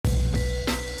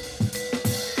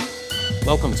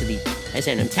Welcome to the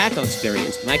S&M Taco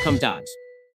Experience. My come dogs.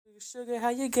 Sugar, how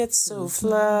you get so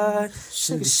fly?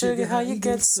 Sugar, sugar, how you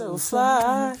get so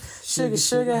fly? Sugar,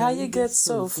 sugar, how you get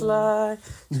so fly?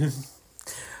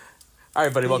 All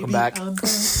right, buddy, welcome back. I'm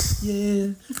back.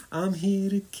 Yeah, I'm here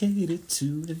to cater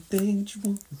to the things you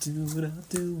want to do, and I'll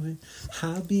do it.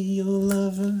 I'll be your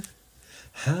lover.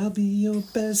 I'll be your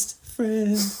best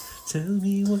friend. Tell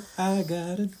me what I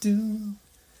gotta do.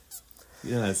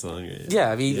 Yeah, that song. Right?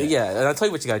 Yeah, I mean, yeah. And I'll tell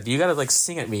you what you gotta do. You gotta like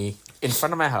sing at me in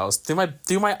front of my house through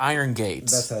my iron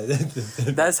gates.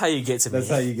 That's how you get to me. That's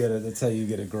how you get it. That's how you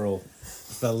get a girl,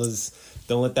 fellas.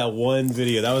 Don't let that one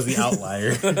video. That was the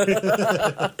outlier.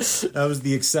 That was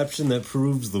the exception that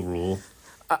proves the rule.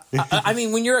 I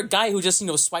mean, when you're a guy who just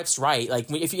swipes right, like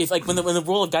if when the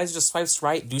rule of guys who just swipes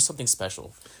right, do something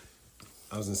special.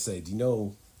 I was gonna say, do you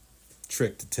know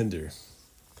trick to Tinder?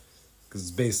 Because it's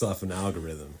based off an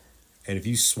algorithm, and if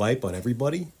you swipe on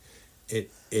everybody,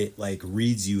 it like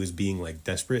reads you as being like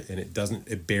desperate, and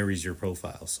it buries your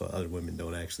profile, so other women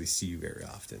don't actually see you very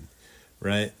often,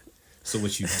 right? So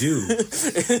what you do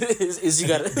is you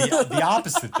got the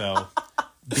opposite though,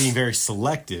 being very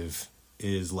selective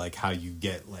is like how you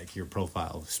get like your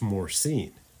profile more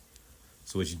seen.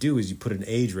 So what you do is you put an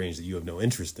age range that you have no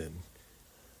interest in.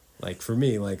 Like for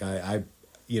me, like I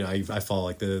follow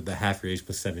like the half your age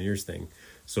plus 7 years thing.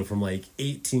 So from like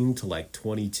 18 to like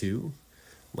 22,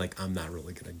 like I'm not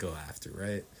really gonna go after,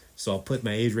 right? So I'll put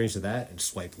my age range to that and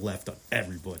swipe left on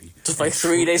everybody. Just like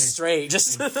 3 days straight.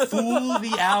 Just fool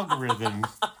the algorithm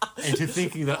into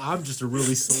thinking that I'm just a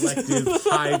really selective,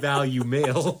 high-value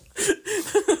male.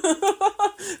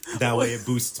 That way it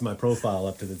boosts my profile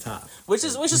up to the top. Which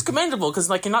is commendable, because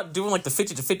like you're not doing like the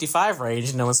 50 to 55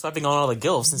 range, and swiping on all the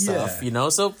gilfs and stuff,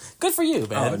 so good for you,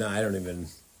 man. Oh, no, I don't even...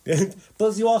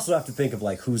 But you also have to think of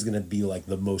like who's going to be like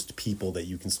the most people that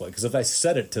you can swipe. Because if I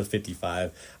set it to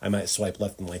 55, I might swipe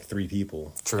left in like 3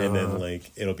 people. True. And then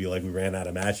like it'll be like we ran out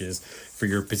of matches for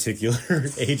your particular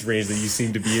age range that you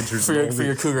seem to be interested for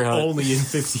your cougar hunt. Only in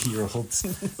 50-year-olds.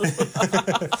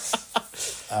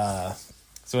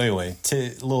 So anyway,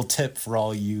 little tip for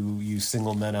all you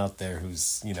single men out there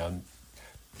who's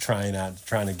trying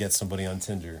to get somebody on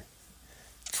Tinder.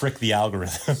 Trick the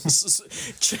algorithm.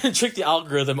 Trick the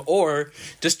algorithm, or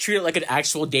just treat it like an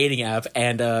actual dating app,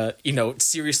 and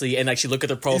seriously, and actually look at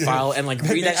the profile and like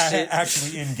read that shit.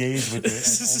 Actually engage with it, and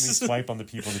only swipe on the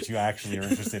people that you actually are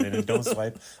interested in, and don't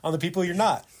swipe on the people you're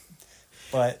not.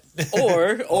 But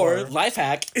or life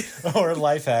hack,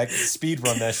 speed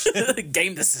run that shit.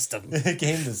 Game the system.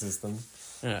 Game the system.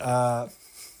 Yeah.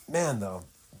 Man, though,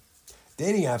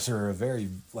 dating apps are a very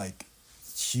like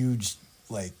huge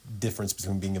like difference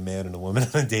between being a man and a woman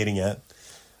on a dating app.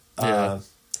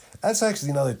 That's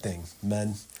actually another thing,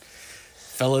 men.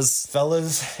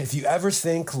 Fellas, if you ever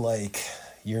think like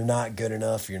you're not good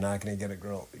enough, you're not going to get a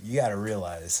girl, you got to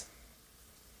realize,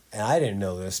 and I didn't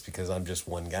know this because I'm just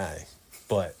one guy,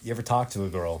 but you ever talk to a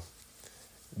girl,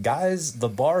 guys, the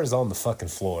bar is on the fucking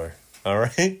floor, all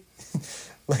right?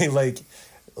 like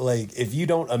if you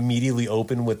don't immediately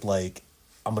open with like,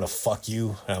 I'm going to fuck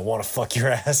you, and I want to fuck your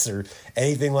ass, or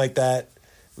anything like that,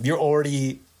 you're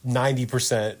already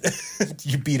 90%,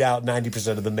 you beat out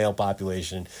 90% of the male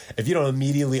population. If you don't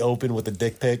immediately open with a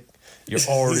dick pic, you're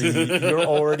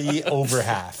already over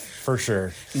half, for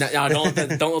sure. Now don't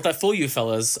let that fool you,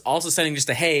 fellas. Also sending just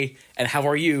a hey and how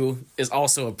are you is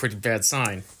also a pretty bad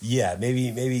sign. Yeah,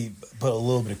 maybe put a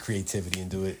little bit of creativity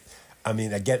into it. I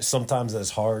mean, I get sometimes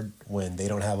that's hard when they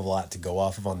don't have a lot to go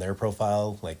off of on their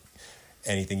profile, like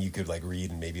anything you could like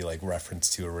read and maybe like reference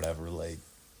to or whatever. Like,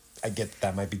 I get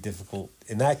that might be difficult.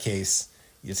 In that case,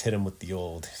 you just hit him with the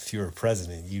old, if you were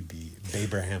president, you'd be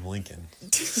Abraham Lincoln.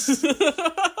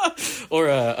 or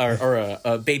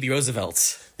a baby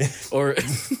Roosevelt. Or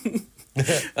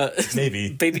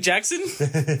maybe Baby Jackson.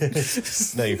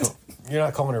 No, you're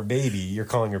not calling her baby, you're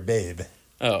calling her babe.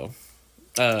 Oh.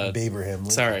 Abraham Lincoln.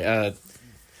 Sorry.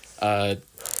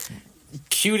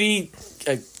 Cutie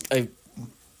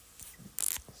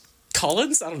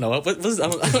Collins? I don't know. We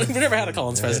never had a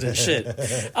Collins president. Shit.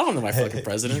 I don't know my fucking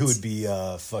presidents. You would be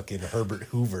fucking Herbert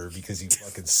Hoover because you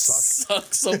fucking suck.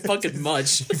 Suck so fucking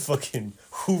much. You fucking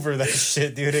Hoover that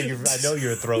shit, dude. I know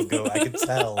you're a throat goat. I can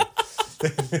tell.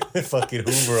 Fucking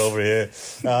Hoover over here.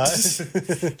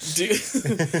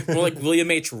 Dude, more like William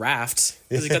H. Raft.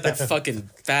 Because he got that fucking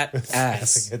fat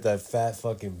ass. Get that fat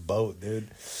fucking boat, dude.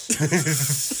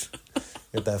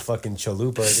 Get that fucking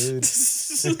chalupa, dude.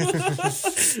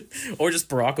 Or just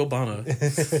Barack Obama.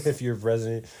 If you're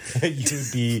president,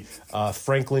 you'd be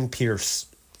Franklin Pierce.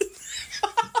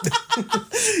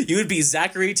 You would be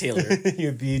Zachary Taylor.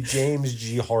 You'd be James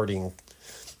G. Harding.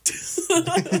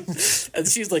 And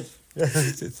she's like,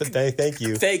 Thank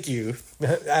you. thank you.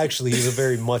 Actually, he's a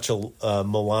very much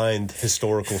maligned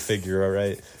historical figure, all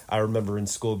right? I remember in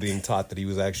school being taught that he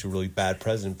was actually a really bad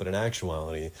president, but in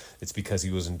actuality, it's because he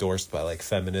was endorsed by, like,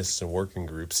 feminists and working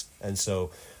groups. And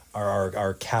so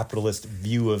our capitalist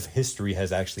view of history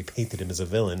has actually painted him as a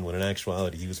villain, when in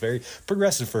actuality, he was very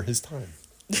progressive for his time.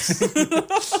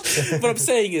 What I'm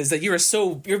saying is that your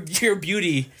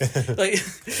beauty, like,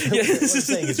 What I'm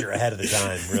saying is you're ahead of the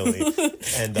time, really,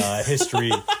 and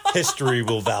history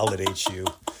will validate you.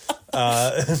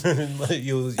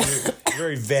 You're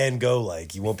very Van Gogh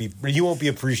like. You won't be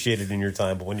appreciated in your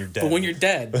time, but when you're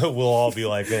dead, we'll all be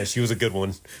like, man, she was a good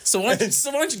one. So why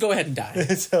don't you go ahead and die?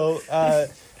 So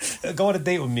go on a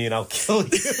date with me, and I'll kill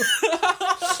you.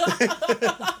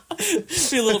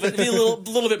 Be a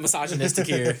little bit misogynistic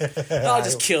here. I'll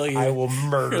just kill you. I will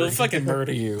murder you. I'll fucking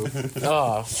murder you.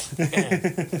 Oh,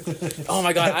 man. Oh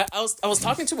my god. I was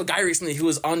talking to a guy recently who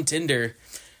was on Tinder,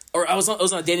 or I was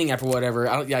on a dating app or whatever.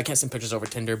 I can't send pictures over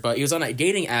Tinder, but he was on a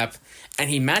dating app and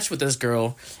he matched with this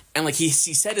girl, and like he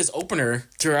said his opener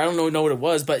to her. I don't know what it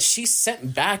was, but she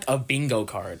sent back a bingo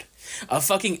card. A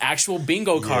fucking actual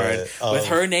bingo card with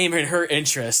her name and her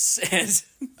interests, and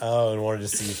and wanted to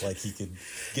see if like he could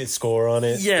get score on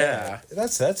it. Yeah.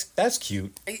 That's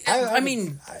cute. I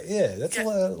mean, that's a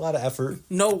lot of effort.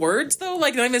 No words though.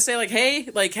 Like, not even say like, hey,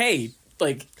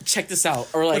 check this out,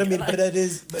 or like. But I mean, but that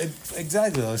is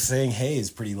exactly. I was saying, hey, is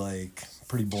pretty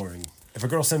boring. If a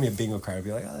girl sent me a bingo card, I'd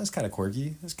be like, oh, that's kind of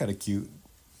quirky. That's kind of cute.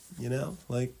 You know,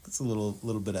 like it's a little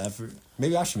bit of effort.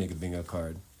 Maybe I should make a bingo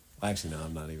card. Actually, no,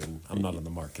 I'm not on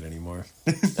the market anymore.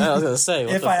 I was gonna say,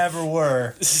 if I ever were,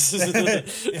 I'm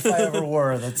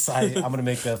gonna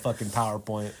make that fucking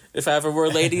PowerPoint. If I ever were,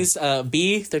 ladies,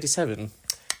 B37.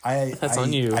 That's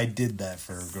on you. I did that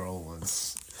for a girl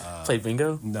once. Played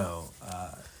bingo? No.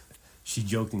 She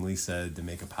jokingly said to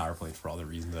make a PowerPoint for all the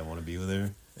reasons I want to be with her,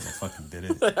 and I fucking did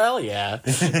it. Hell yeah!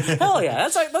 Hell yeah!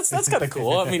 That's kind of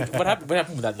cool. I mean, what happened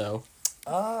with that though?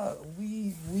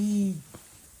 We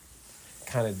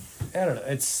kind of, I don't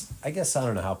know. I guess I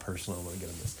don't know how personal I want to get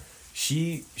on this.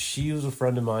 She was a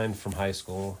friend of mine from high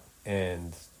school,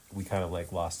 and we kind of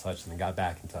like lost touch and then got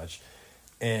back in touch.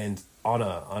 And on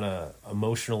a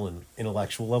emotional and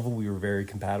intellectual level, we were very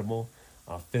compatible.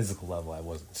 On a physical level, I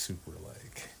wasn't super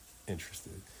like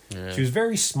interested. Yeah. She was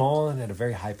very small and had a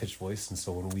very high pitched voice, and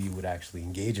so when we would actually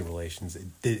engage in relations,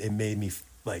 it made me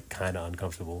like kind of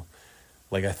uncomfortable.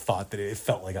 Like I thought that it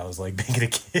felt like I was like being a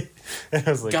kid. And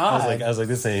I was like, God. I was like,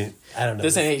 this ain't. I don't know.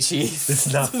 This ain't she. This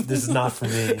is not for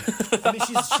me. I mean,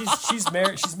 she's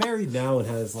married. She's married now and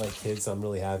has like kids. So I'm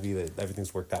really happy that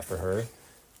everything's worked out for her.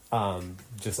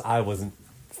 Just I wasn't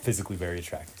physically very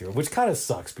attracted to her, which kind of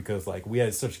sucks because like we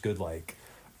had such good like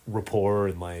rapport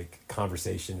and like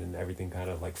conversation and everything kind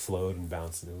of like flowed and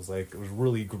bounced, and it was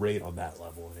really great on that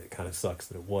level, and it kind of sucks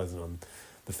that it wasn't on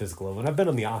the physical level. And I've been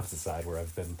on the opposite side where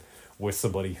I've been with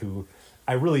somebody who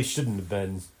I really shouldn't have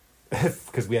been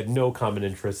because we had no common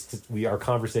interests. Our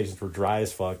conversations were dry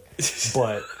as fuck,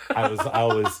 but I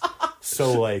was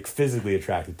so like physically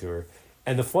attracted to her.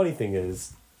 And the funny thing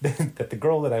is that the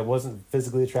girl that I wasn't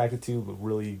physically attracted to but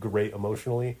really great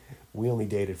emotionally, we only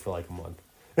dated for like a month.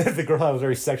 The girl I was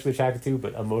very sexually attracted to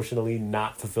but emotionally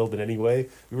not fulfilled in any way,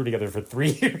 we were together for 3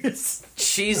 years.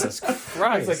 Jesus Christ.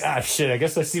 I was like, shit, I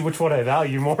guess I see which one I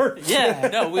value more. Yeah,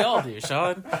 no, we all do,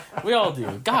 Sean. We all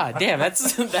do. God damn,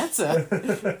 that's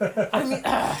a. I mean,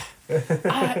 I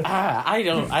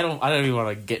don't even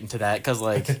want to get into that because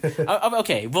like,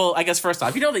 okay, well, I guess first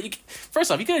off, you know that you could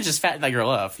have just fattened that girl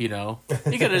up, you know,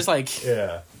 you could have just like,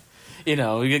 yeah. You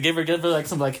know, you give her like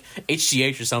some like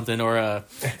HGH or something, or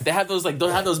they have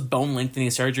those bone lengthening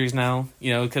surgeries now.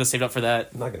 You know, could have saved up for that.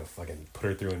 I'm not gonna fucking put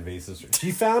her through invasive surgery.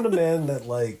 She found a man that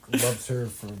like loves her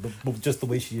for just the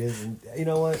way she is, and you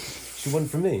know what? She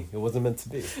wasn't for me. It wasn't meant to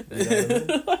be. You know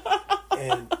what I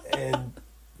mean? And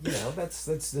you know that's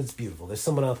beautiful. There's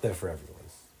someone out there for everyone.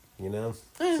 You know,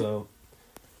 so.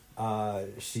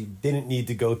 She didn't need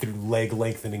to go through leg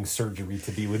lengthening surgery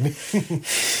to be with me.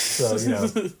 So, you know.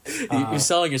 You're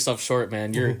selling yourself short,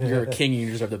 man. You're a king and you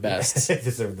deserve the best. They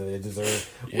deserve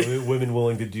women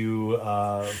willing to do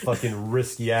fucking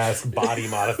risky ass body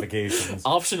modifications.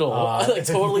 Optional.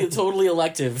 Totally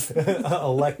elective.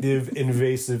 Elective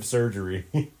invasive surgery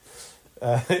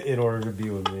in order to be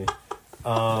with me.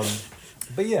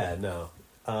 But yeah, no.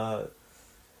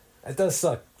 It does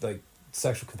suck. Like,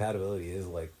 sexual compatibility is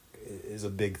a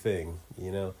big thing,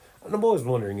 you know. And I'm always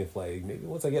wondering if like maybe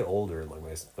once I get older, like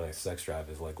my sex drive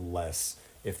is like less,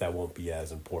 if that won't be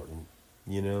as important,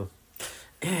 you know.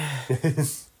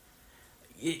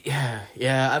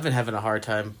 Yeah, I've been having a hard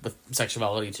time with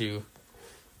sexuality too.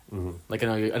 Mm-hmm. Like I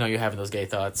know you're having those gay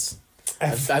thoughts.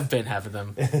 I've been having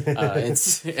them.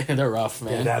 They're rough,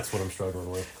 man. Yeah, that's what I'm struggling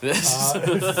with.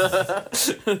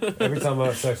 Every time I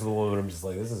have sex with a woman, I'm just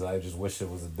like, I just wish it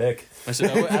was a dick. I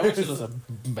wish it was a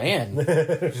man.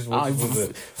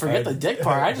 Forget the dick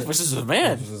part. I just wish this was a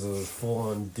man. This was a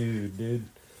full-on dude.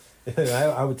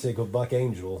 I would take a buck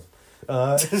angel.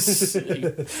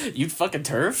 You'd fucking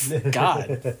turf?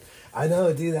 God. I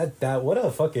know, dude. That what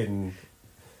a fucking.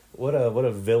 What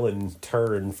a villain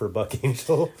turn for Buck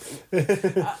Angel.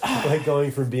 Like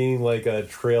going from being like a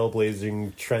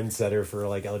trailblazing trendsetter for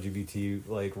like LGBT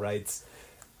like rights,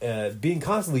 being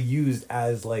constantly used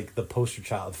as like the poster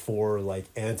child for like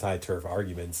anti-turf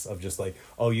arguments of just like,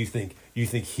 oh, you think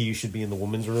he should be in the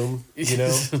women's room, you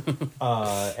know?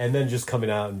 And then just coming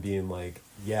out and being like,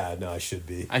 yeah, no, I should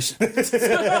be. I should.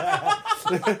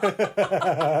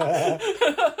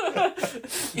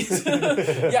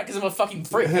 Yeah, because I'm a fucking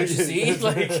freak. Don't you see?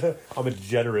 Like, I'm a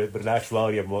degenerate, but in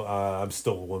actuality, I'm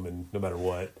still a woman, no matter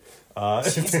what.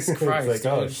 Jesus Christ! Like,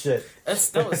 dude. oh shit.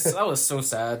 That was so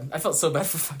sad. I felt so bad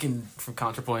for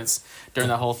ContraPoints during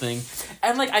that whole thing,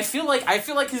 and like I feel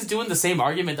like he's doing the same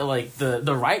argument that like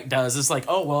the right does. It's like,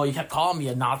 oh well, you kept calling me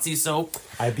a Nazi, so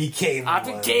I became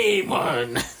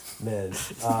one. Man,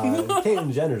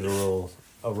 Caitlyn Jenner's a real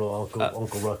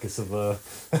Uncle Ruckus of a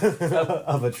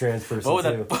trans person. What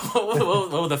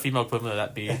would the female equivalent of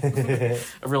that be? A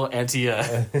real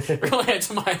anti-Mila.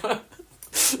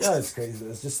 Yeah, it's crazy.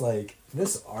 It's just like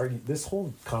this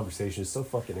whole conversation is so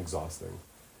fucking exhausting.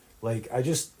 Like I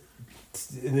just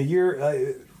in the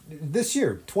year this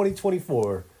year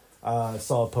 2024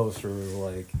 saw a poster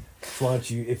like, why don't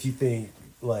you, if you think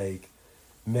like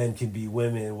men can be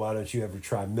women, why don't you ever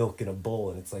try milk in a bowl?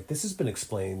 And it's like, this has been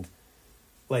explained.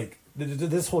 Like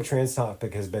this whole trans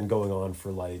topic has been going on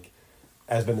for like,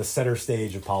 has been the center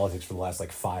stage of politics for the last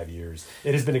like 5 years.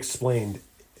 It has been explained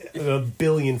a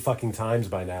billion fucking times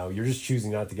by now. You're just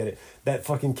choosing not to get it. That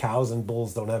fucking cows and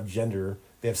bulls don't have gender.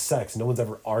 They have sex. No one's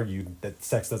ever argued that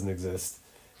sex doesn't exist.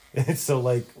 And so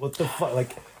like, what the fuck?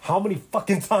 Like, how many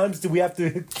fucking times do we have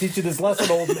to teach you this lesson,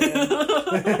 old man?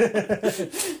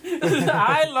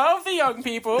 I love the young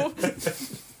people.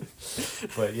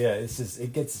 But yeah, it's just,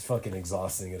 it gets fucking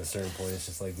exhausting at a certain point. It's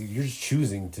just like, dude, you're just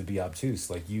choosing to be obtuse.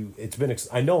 Like it's been,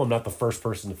 I know I'm not the first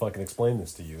person to fucking explain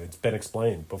this to you. It's been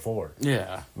explained before.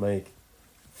 Yeah. Like,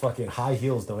 fucking high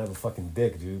heels don't have a fucking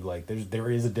dick, dude. Like,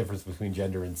 there is a difference between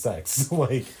gender and sex.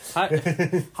 Like,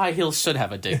 high heels should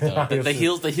have a dick though. The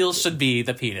heels should be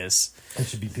the penis. It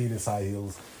should be penis high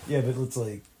heels. Yeah, but it's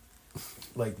like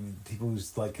people who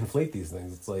like conflate these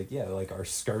things. It's like, yeah, like our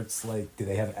skirts, like, do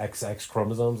they have XX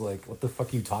chromosomes? Like, what the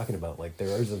fuck are you talking about? Like,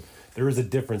 there is a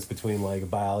difference between like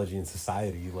biology and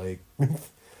society. Like,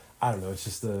 I don't know. It's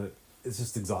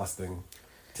just exhausting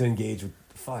to engage with.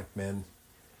 Fuck, man.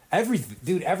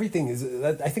 Everything is.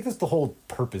 I think that's the whole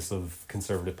purpose of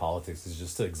conservative politics, is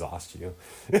just to exhaust you,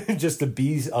 just to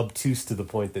be obtuse to the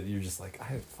point that you're just like,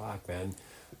 fuck, man.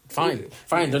 Fine,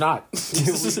 they're not. We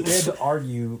had to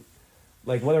argue,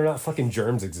 like, whether or not fucking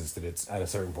germs existed. It's at a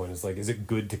certain point. It's like, is it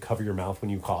good to cover your mouth when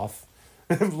you cough?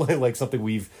 like something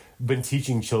we've been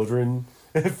teaching children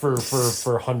for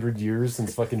 100 years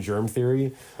since fucking germ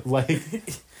theory. Like.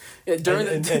 Yeah,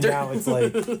 and now it's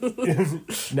like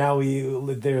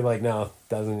they're like, no,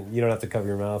 you don't have to cover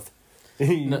your mouth.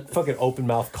 You fucking open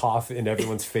mouth cough in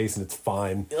everyone's face and it's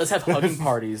fine. Let's have hugging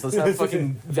parties. Let's have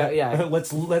fucking yeah.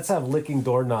 Let's have licking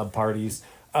doorknob parties.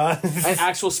 And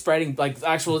actual spreading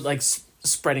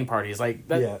spreading parties. Like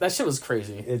that. Yeah. That shit was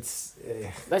crazy.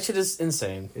 That shit is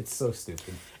insane. It's so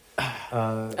stupid.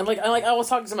 And I was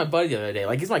talking to my buddy the other day.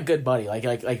 Like, he's my good buddy.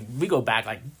 Like we go back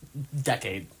like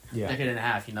decade and a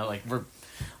half. You know, like we're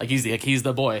like he's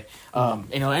the boy.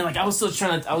 You know, and like I was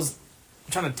trying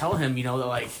to tell him, you know, that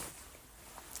like,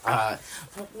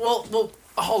 well,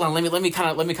 hold on. Let me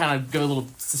kind of go a little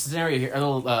scenario here, a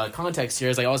little context here.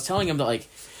 Is like I was telling him that, like,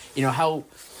 you know, how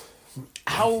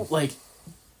like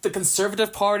the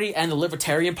Conservative Party and the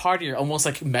Libertarian Party are almost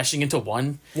like meshing into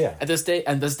one. Yeah. At this day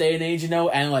and age, you know,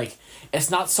 and like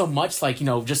it's not so much like, you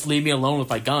know, just leave me alone with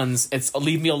my guns. It's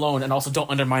leave me alone and also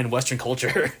don't undermine Western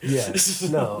culture. Yeah.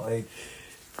 No, like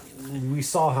we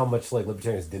saw how much like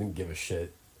libertarians didn't give a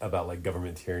shit about like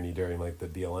government tyranny during like the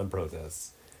BLM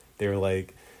protests. They were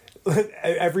like,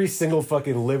 every single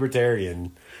fucking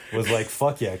libertarian was like,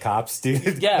 "Fuck yeah, cops,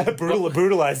 dude! Yeah,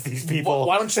 brutalize these people.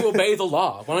 Why don't you obey the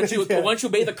law? Why don't you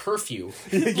obey the curfew?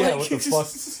 Yeah, what the fuck?"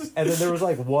 And then there was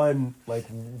like one like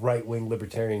right wing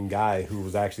libertarian guy who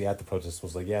was actually at the protest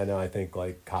was like, "Yeah, no, I think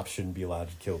like cops shouldn't be allowed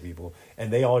to kill people,"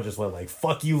 and they all just went like,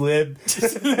 "Fuck you, lib."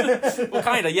 Well,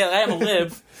 kind of. Yeah, I am a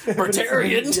lib,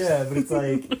 libertarian. Yeah, but it's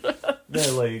like,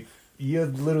 man, like you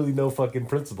have literally no fucking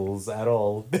principles at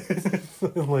all.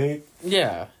 Like,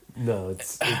 yeah, no,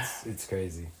 it's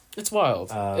crazy. it's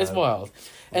wild. It's wild.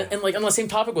 And like on the same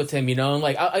topic with him, you know, and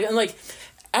like and like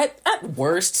at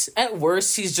worst,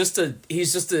 he's just a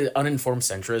uninformed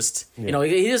centrist. Yeah. You know,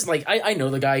 he just like I know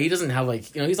the guy. He doesn't have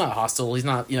like, you know, he's not hostile. He's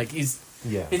not, you know, like he's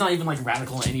not even like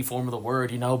radical in any form of the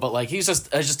word, you know. But like he's just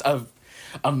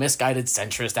a misguided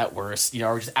centrist at worst, you know,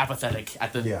 or just apathetic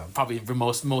at the probably the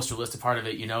most realistic part of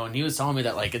it, you know. And he was telling me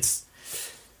that like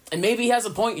and maybe he has a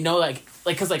point, you know, like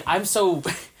because like I'm so.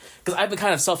 Because I've been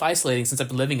kind of self-isolating since I've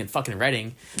been living in fucking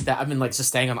Reading, that I've been like just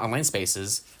staying on online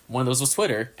spaces. One of those was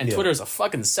Twitter, and Twitter is a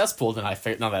fucking cesspool. Now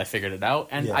that I figured it out,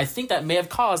 and I think that may have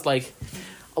caused like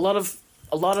a lot of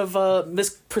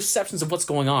misperceptions of what's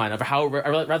going on, of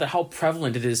how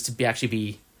prevalent it is to be actually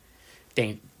be.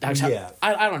 I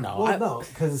don't know. Well, no,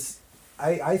 because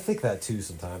I think that too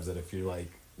sometimes, that if you like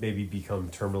maybe become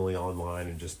terminally online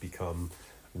and just become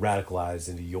radicalized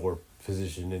into your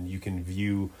position, and you can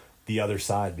view the other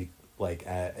side like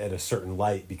at a certain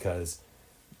light, because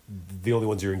the only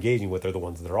ones you're engaging with are the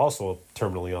ones that are also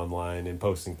terminally online and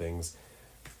posting things.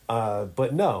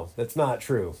 But no, that's not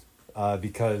true,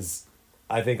 because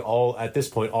I think at this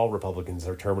point all Republicans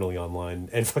are terminally online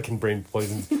and fucking brain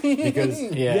poisoned, because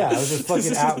I was just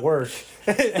fucking at work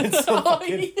and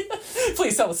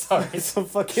please tell us, sorry, some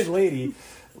fucking lady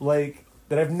like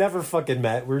that I've never fucking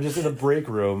met. We were just in a break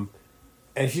room.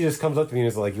 And she just comes up to me and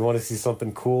is like, "You want to see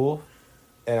something cool?"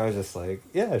 And I was just like,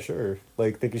 "Yeah, sure."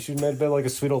 Like, thinking she might have been like a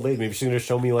sweet old lady. Maybe she's going to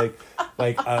show me like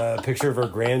a picture of her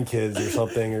grandkids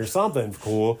or something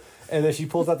cool. And then she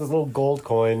pulls out this little gold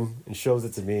coin and shows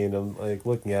it to me. And I'm like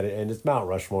looking at it, and it's Mount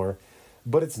Rushmore.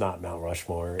 But it's not Mount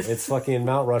Rushmore. It's fucking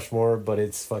Mount Rushmore, but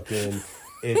it's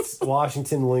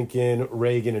Washington, Lincoln,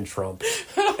 Reagan, and Trump.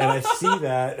 And I see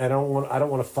that, and I don't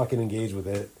want to fucking engage with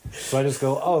it. So I just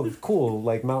go, "Oh, cool,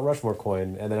 like Mount Rushmore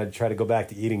coin." And then I try to go back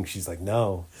to eating. She's like,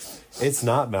 "No, it's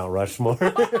not Mount Rushmore.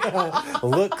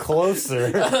 Look closer."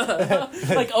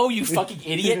 Like, "Oh, you fucking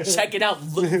idiot! Check it out.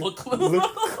 Look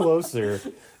closer.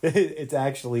 It's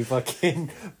actually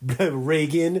fucking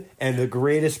Reagan and the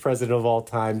greatest president of all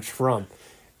time, Trump."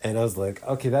 And I was like,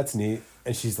 "Okay, that's neat."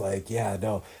 And she's like, "Yeah,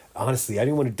 no. Honestly,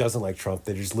 anyone who doesn't like Trump,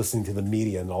 they're just listening to the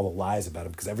media and all the lies about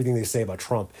him, because everything they say about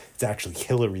Trump, it's actually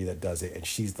Hillary that does it, and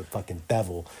she's the fucking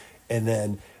devil. And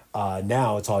then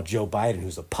now it's all Joe Biden,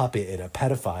 who's a puppet and a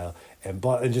pedophile," and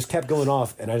just kept going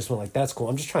off. And I just went like, "That's cool.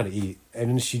 I'm just trying to eat." And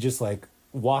then she just like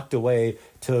walked away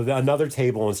to another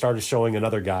table and started showing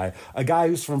another guy, a guy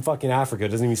who's from fucking Africa,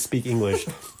 doesn't even speak English,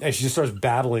 and she just starts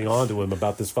babbling on to him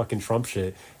about this fucking Trump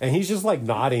shit, and he's just like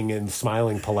nodding and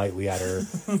smiling politely at her.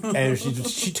 And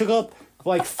she took up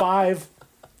like five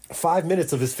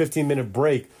minutes of his 15-minute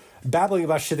break babbling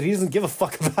about shit that he doesn't give a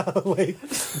fuck about. Like,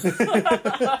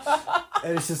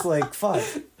 and it's just like, fuck.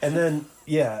 And then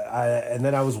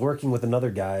I was working with another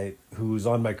guy who's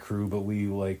on my crew, but we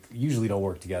like usually don't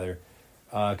work together.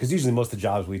 Because usually most of the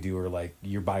jobs we do are like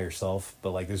you're by yourself,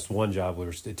 but like there's one job where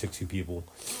it took two people,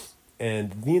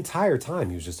 and the entire time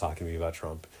he was just talking to me about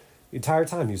Trump. The entire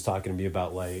time he was talking to me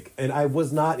about like, and I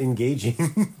was not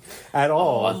engaging at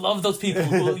all. Oh, I love those people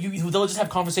who they'll just have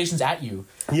conversations at you.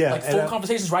 Yeah, like full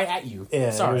conversations right at you. Yeah,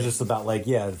 sorry. It was just about like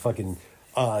fucking.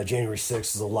 January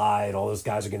 6th is a lie, and all those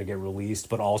guys are going to get released,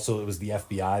 but also it was the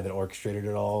FBI that orchestrated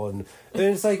it all. And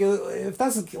it's like, if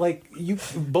that's like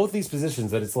both these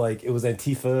positions, that it's like it was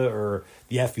Antifa or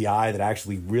the FBI that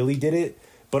actually really did it,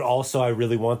 but also I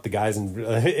really want the guys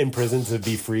in prison to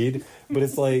be freed. But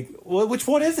it's like, well, which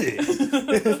one is it?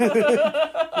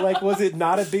 Like, was it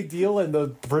not a big deal and the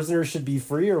prisoners should be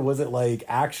free, or was it like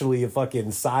actually a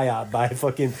fucking psyop by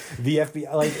fucking the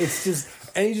FBI? Like, it's just.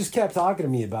 And he just kept talking to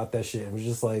me about that shit. It was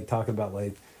just like talking about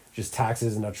like just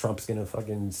taxes and how Trump's gonna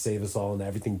fucking save us all, and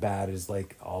everything bad is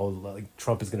like all like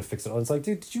Trump is gonna fix it all. It's like,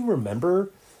 dude, did you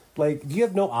remember? Like, do you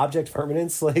have no object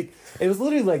permanence? Like, it was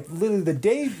literally the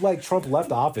day like Trump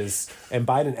left office and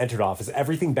Biden entered office,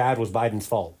 everything bad was Biden's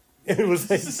fault. It was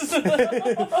like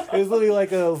it was literally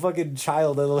like a fucking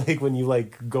child that like when you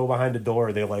like go behind a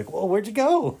door, they're like, "Well, where'd you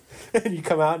go?" And you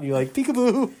come out and you're like,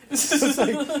 "Peekaboo." It's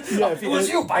like, yeah, it was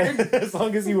you, Biden. As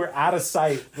long as you were out of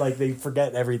sight, like they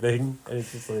forget everything, and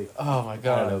it's just like, oh my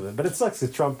god. I don't know, but it sucks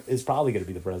because Trump is probably going to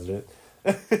be the president.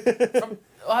 That'd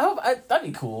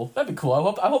be cool. That'd be cool.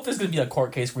 I hope there's gonna be a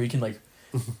court case where you can like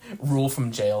rule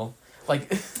from jail.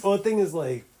 Like, well, the thing is,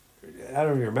 like, I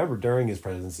don't even remember during his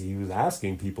presidency, he was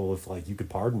asking people if like you could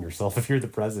pardon yourself if you're the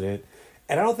president,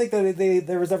 and I don't think that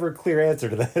there was ever a clear answer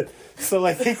to that. So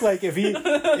I think like if he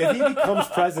becomes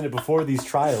president before these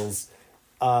trials,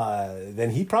 then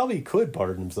he probably could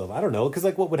pardon himself. I don't know, because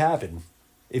like what would happen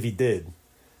if he did?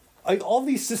 Like all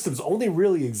these systems only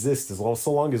really exist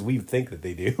so long as we think that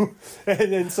they do,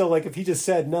 and then so like if he just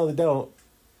said no, they don't.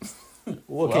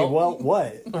 Okay, well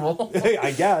what?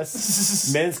 I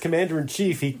guess man's commander in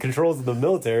chief. He controls the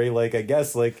military. Like I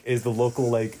guess like is the local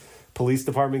like police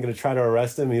department going to try to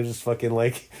arrest him? He'll just fucking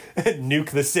like nuke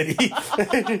the city.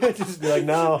 Just be like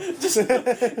no, just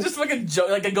fucking joke.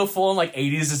 Like I go full on like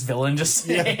 80s this villain. Just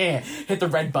hit the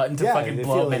red button to fucking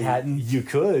blow up Manhattan. Like you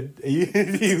could.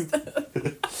 You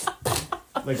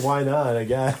like why not? I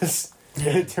guess.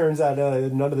 It turns out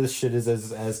none of this shit is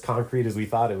as concrete as we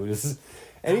thought it was.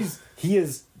 And he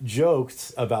has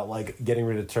joked about like getting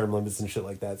rid of term limits and shit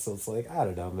like that. So it's like, I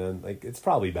don't know, man. Like it's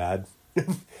probably bad.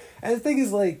 And the thing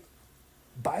is like,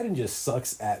 Biden just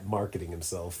sucks at marketing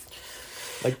himself.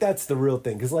 Like that's the real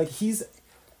thing. Cause like he's,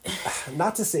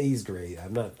 not to say he's great.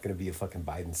 I'm not going to be a fucking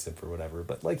Biden simp or whatever,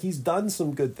 but like he's done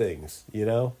some good things, you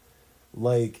know?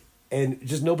 Like, and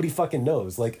just nobody fucking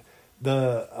knows. Like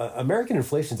the American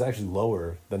inflation is actually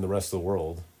lower than the rest of the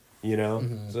world, you know?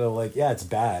 Mm-hmm. So like, yeah, it's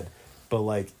bad. But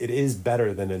like it is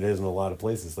better than it is in a lot of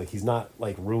places. Like he's not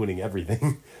like ruining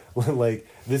everything. Like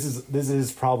this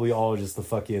is probably all just the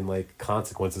fucking like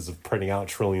consequences of printing out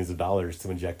trillions of dollars to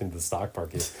inject into the stock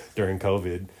market during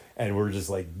COVID, and we're just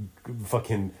like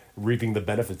fucking reaping the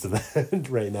benefits of that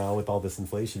right now with all this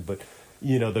inflation. But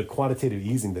you know the quantitative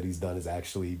easing that he's done is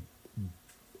actually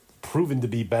proven to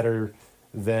be better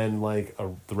than like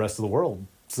the rest of the world.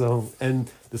 So and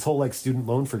this whole like student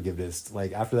loan forgiveness,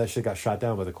 like after that shit got shot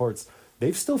down by the courts.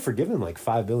 They've still forgiven like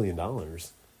 $5 billion,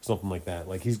 something like that.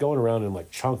 Like he's going around in like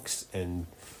chunks and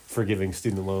forgiving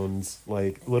student loans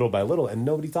like little by little, and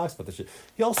nobody talks about this shit.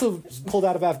 He also pulled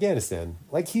out of Afghanistan.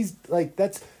 Like he's like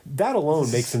that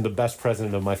alone makes him the best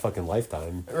president of my fucking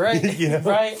lifetime. Right, you know?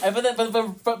 Right.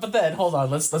 But then hold on,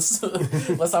 let's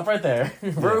stop right there.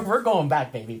 We're going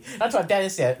back, baby. Not to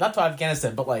Afghanistan,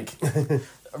 but like a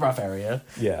rough area.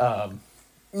 Yeah.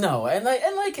 No,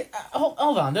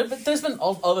 hold on. There's been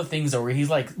other things though where he's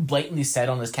like blatantly said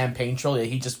on his campaign trail that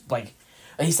he just like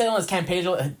he said on his campaign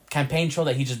trail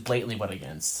that he just blatantly went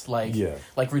against like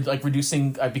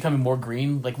reducing becoming more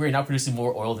green. Like we're now producing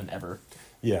more oil than ever.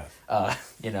 Yeah.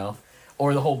 You know,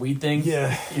 or the whole weed thing.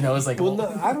 Yeah. You know, it's like well, no,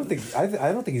 I don't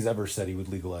think he's ever said he would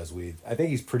legalize weed. I think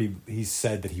he's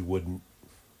said that he wouldn't.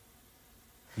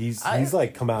 He's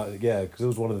like come out because it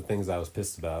was one of the things I was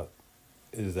pissed about.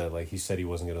 Is that like he said he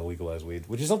wasn't going to legalize weed,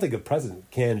 which is something a president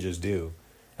can just do.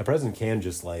 A president can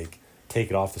just like take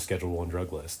it off the Schedule I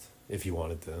drug list if he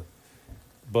wanted to.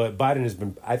 But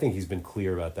Biden I think he's been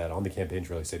clear about that on the campaign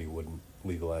trail. He said he wouldn't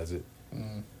legalize it.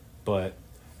 Mm.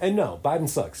 And no, Biden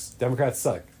sucks. Democrats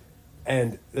suck.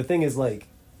 And the thing is like,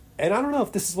 and I don't know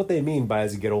if this is what they mean by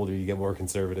as you get older you get more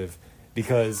conservative,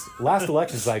 because last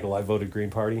election cycle I voted Green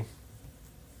Party.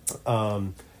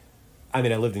 I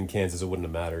mean, I lived in Kansas. It wouldn't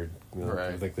have mattered. You know,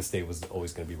 right. Like the state was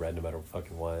always going to be red no matter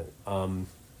fucking what.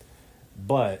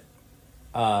 But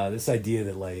this idea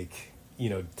that like, you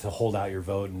know, to hold out your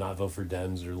vote and not vote for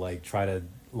Dems or like try to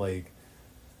like,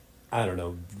 I don't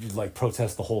know, like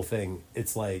protest the whole thing.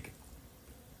 It's like,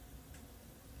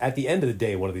 at the end of the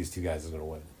day, one of these two guys is going to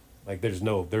win. Like there's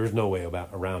no way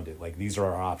around it. Like these are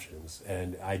our options.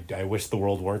 And I wish the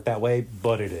world weren't that way,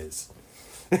 but it is.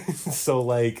 So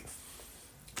like,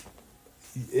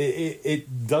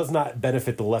 it does not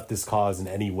benefit the leftist cause in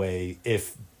any way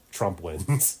if Trump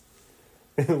wins.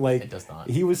 Like, it does not.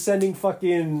 He was sending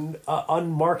fucking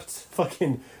unmarked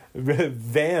fucking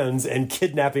vans and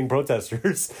kidnapping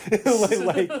protesters.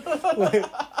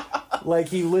 like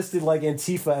he listed like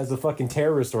Antifa as a fucking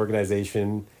terrorist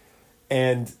organization,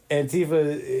 and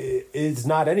Antifa is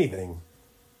not anything.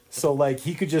 So like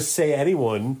he could just say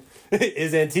anyone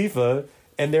is Antifa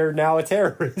and they're now a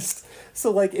terrorist.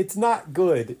 So, like, it's not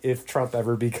good if Trump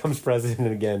ever becomes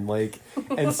president again. Like,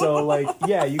 and so, like,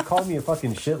 yeah, you call me a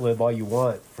fucking shitlib all you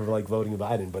want for, like, voting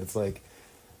Biden. But it's like,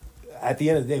 at the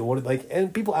end of the day,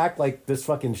 and people act like this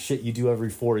fucking shit you do every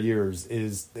 4 years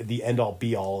is the end-all,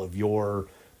 be-all of your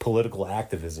political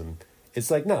activism.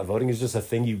 It's like, no, voting is just a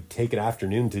thing you take an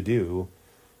afternoon to do.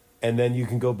 and then you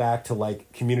can go back to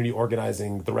like community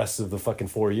organizing the rest of the fucking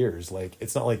 4 years. Like,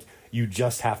 it's not like you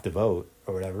just have to vote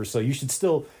or whatever. So you should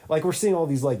still, like, we're seeing all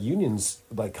these like unions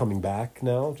like coming back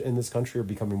now in this country, are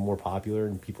becoming more popular,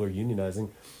 and people are unionizing.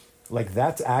 Like,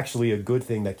 that's actually a good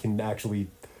thing that can actually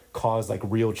cause like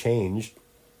real change.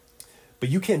 But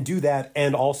you can do that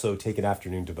and also take an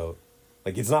afternoon to vote.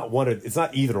 Like, it's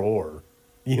not either or,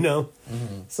 you know?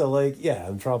 Mm-hmm. So like, yeah,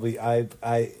 I'm probably,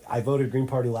 I voted Green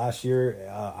Party last year.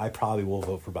 I probably will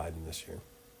vote for Biden this year.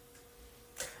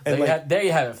 And there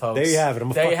you have it, folks. There you have it.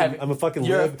 I'm a fucking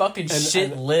You're lib. a fucking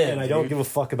shit lib. And I don't give a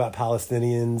fuck about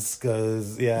Palestinians,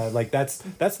 because, yeah, like, that's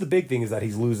the big thing, is that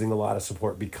he's losing a lot of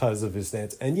support because of his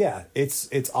stance. And yeah,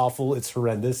 it's awful. It's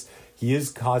horrendous. He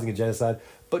is causing a genocide.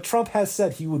 But Trump has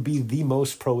said he would be the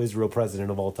most pro-Israel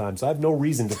president of all time. So I have no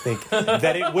reason to think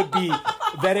that it would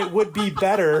be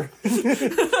better.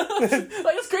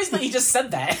 Like, it's crazy that he just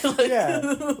said that.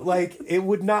 Yeah, like, it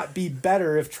would not be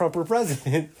better if Trump were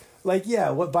president. Like, yeah,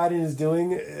 what Biden is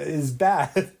doing is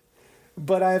bad,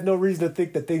 but I have no reason to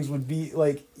think that things would be,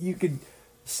 like, you could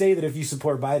say that if you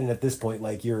support Biden at this point,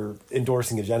 like, you're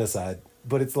endorsing a genocide.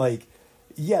 But it's like,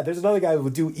 yeah, there's another guy who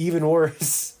would do even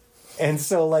worse. And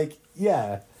so, like,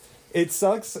 yeah, it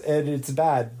sucks and it's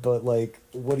bad, but, like,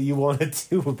 what do you want to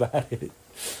do about it?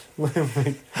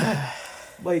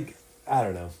 like, I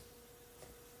don't know.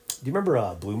 Do you remember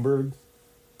Bloomberg?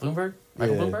 Bloomberg?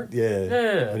 Michael yeah, Bloomberg?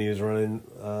 Yeah. When he was running,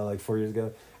 like, 4 years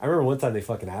ago. I remember one time they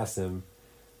fucking asked him,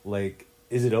 like,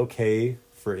 is it okay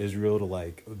for Israel to,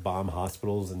 like, bomb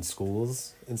hospitals and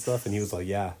schools and stuff? And he was like,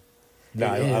 yeah. No,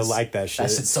 I like that shit.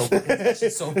 That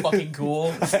shit's so fucking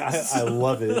cool. I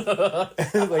love it.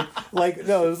 like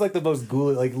no, it was like the most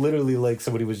cool. Like, literally, like,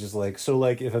 somebody was just like, so,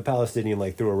 like, if a Palestinian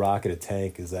like threw a rock at a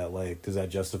tank, is that, like, does that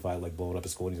justify like blowing up a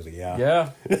school? And he was like,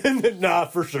 yeah. Nah,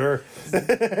 for sure.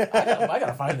 I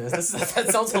gotta find this.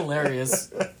 That sounds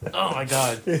hilarious. Oh my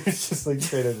god. It's just like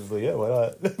straight up, just like, yeah, why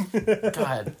not?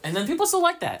 God, and then people still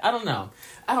like that. I don't know.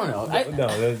 No,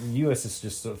 the U.S. is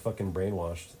just so fucking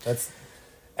brainwashed.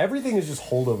 Everything is just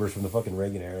holdovers from the fucking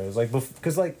Reagan era. It's like,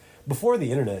 because, like, before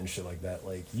the internet and shit like that,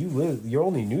 like, your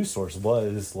only news source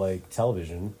was, like,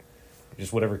 television,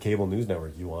 just whatever cable news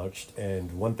network you watched.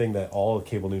 And one thing that all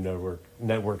cable news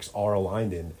networks are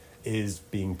aligned in is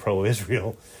being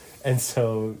pro-Israel. And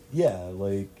so, yeah,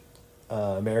 like,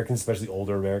 Americans, especially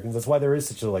older Americans, that's why there is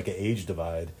such a, like, an age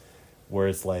divide, where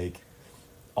it's like,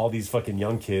 all these fucking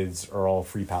young kids are all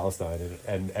free Palestine,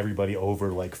 and everybody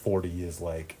over, like, 40 is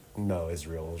like, no,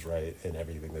 Israel is right in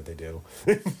everything that they do.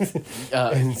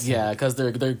 Yeah, because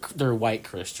they're white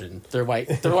Christian. They're white.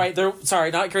 They're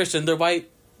sorry, not Christian. They're white.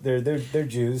 They're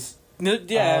Jews.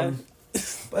 Yeah.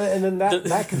 And then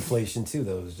that conflation too,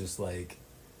 though, is just like,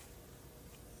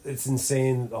 it's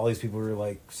insane. All these people are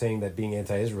like saying that being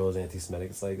anti-Israel is anti-Semitic.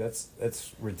 It's like,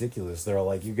 that's ridiculous. They're all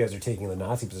like, you guys are taking the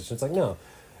Nazi position. It's like, no,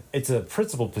 it's a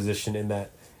principled position in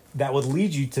that would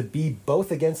lead you to be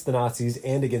both against the Nazis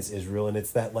and against Israel, and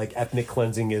it's that, like, ethnic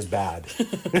cleansing is bad.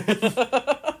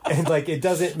 And, like, it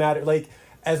doesn't matter. Like,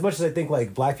 as much as I think,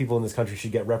 like, black people in this country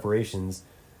should get reparations,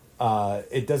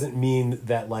 it doesn't mean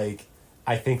that, like,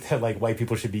 I think that, like, white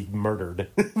people should be murdered.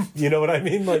 You know what I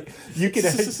mean? Like, you could,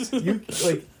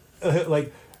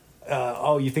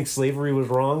 oh, you think slavery was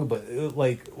wrong? But,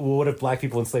 like, well, what if black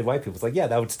people enslaved white people? It's like, yeah,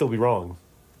 that would still be wrong.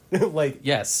 Like,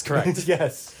 yes, correct.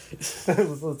 Yes.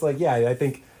 It's like, yeah, I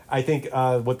think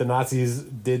what the Nazis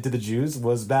did to the Jews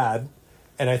was bad,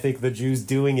 and I think the Jews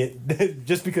doing it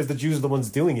just because the Jews are the ones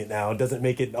doing it now doesn't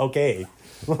make it okay.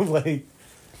 Like,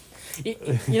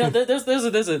 you know,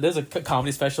 there's a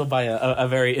comedy special by a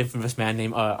very infamous man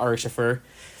named Ari Shaffir.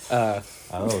 Oh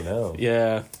no!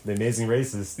 Yeah, The Amazing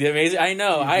Racist. The Amazing. I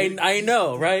know. I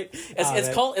know. Right?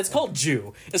 It's called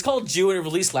Jew. It's called Jew, and it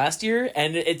released last year,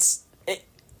 and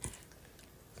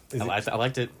I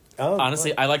liked it. Oh,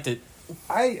 honestly, I liked it.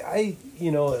 I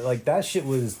you know, like, that shit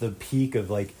was the peak of,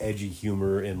 like, edgy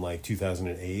humor in, like,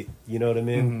 2008. You know what I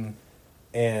mean? Mm-hmm.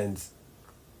 And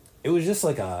it was just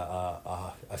like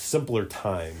a simpler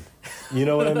time. You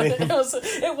know what I mean? It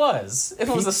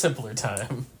was a simpler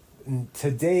time.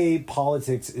 Today,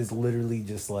 politics is literally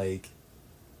just like,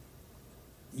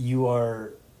 you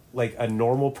are like a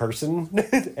normal person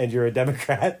and you're a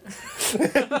Democrat,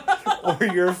 or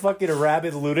you're a fucking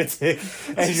rabid lunatic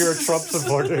and you're a Trump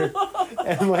supporter,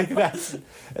 and like that's,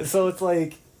 so it's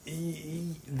like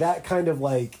that kind of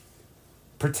like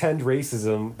pretend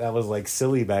racism that was like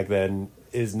silly back then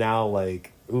is now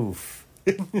like, oof.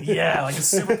 Yeah, like it's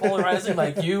super polarizing.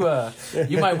 Like you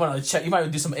might want to check. You might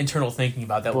do some internal thinking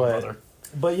about that one, brother.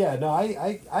 But yeah, no,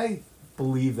 I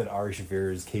believe that Ari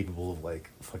Shaffir is capable of like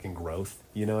fucking growth.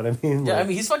 You know what I mean? Yeah, Like, I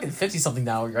mean he's fucking 50 something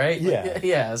now, right? Yeah. Like,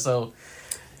 yeah. So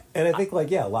and I think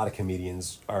like a lot of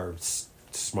comedians are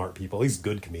smart people. At least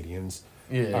good comedians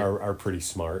are pretty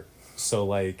smart. So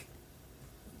like,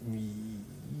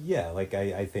 yeah, like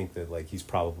I think that like he's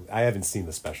probably, I haven't seen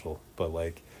the special, but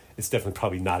like it's definitely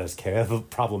probably not as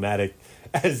problematic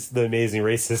as The Amazing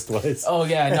Racist was. oh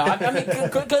yeah, no, I mean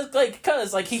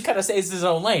because he kind of stays his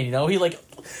own lane, you know. He like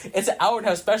it's an hour and a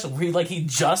half special where he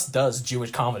just does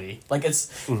Jewish comedy, like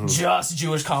it's just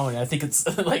Jewish comedy. I think it's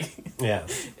like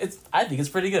I think it's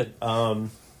pretty good.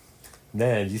 Man,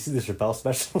 did you see the Chappelle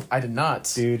special? I did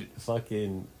not, Dude,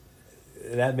 fucking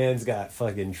that man's got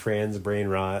fucking trans brain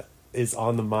rot. It's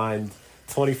on the mind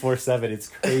 24/7. It's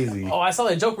crazy. Oh, I saw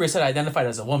that joke where he said I identified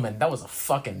as a woman. That was a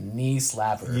fucking knee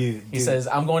slapper. He says,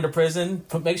 I'm going to prison,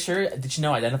 but make sure, did you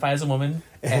know, identify as a woman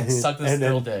and suck this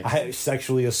girl dick. I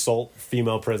sexually assault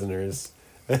female prisoners.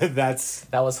 That's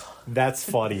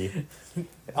funny.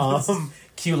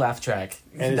 Cue laugh track.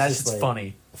 That's just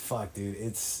funny. Fuck, dude.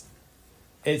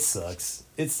 It sucks.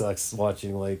 It sucks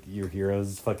watching like your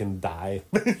heroes fucking die.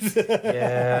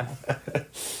 Yeah.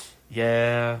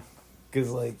 Yeah.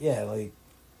 Because like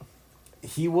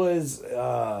he was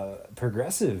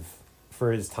progressive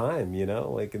for his time, you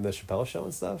know, like in the Chappelle Show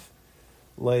and stuff.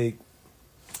 Like,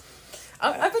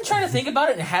 I've been trying to think about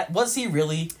it. And was he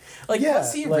really? Like,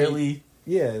 was he really?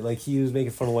 Yeah, like he was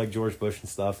making fun of like George Bush and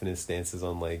stuff, and his stances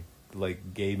on like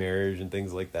gay marriage and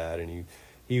things like that, and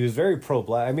he was very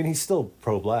pro-black. I mean, he's still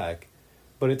pro-black,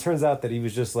 but it turns out that he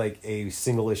was just like a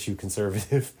single issue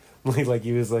conservative. Like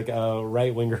he was like a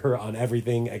right winger on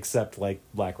everything except like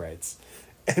black rights.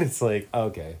 And it's like,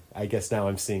 okay, I guess now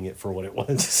I'm seeing it for what it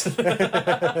was.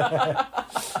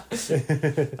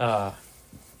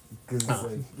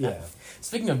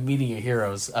 Speaking of meeting your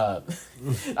heroes, I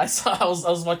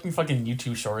was watching fucking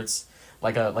YouTube shorts,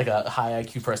 like a high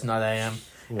IQ person that I am,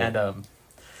 and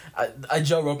a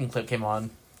Joe Rogan clip came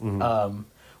on,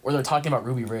 where they're talking about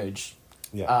Ruby Ridge.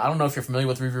 Yeah. I don't know if you're familiar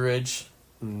with Ruby Ridge.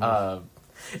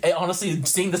 And honestly,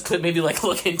 seeing this clip made me like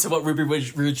look into what Ruby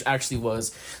Ridge actually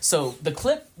was. So the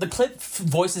clip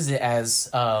voices it as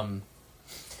so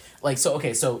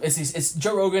it's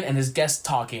Joe Rogan and his guest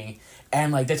talking,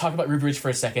 and like they talk about Ruby Ridge for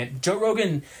a second. Joe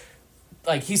Rogan,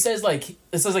 like he says like do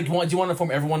you want to inform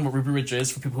everyone what Ruby Ridge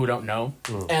is for people who don't know?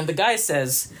 And the guy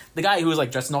who was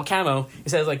like dressed in all camo, he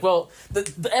says like, well, the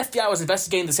FBI was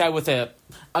investigating this guy with a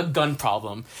gun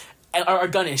problem. Or a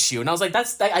gun issue, and I was like,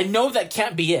 I know that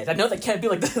can't be it. I know that can't be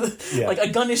like like a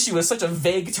gun issue is such a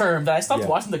vague term that I stopped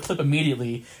watching the clip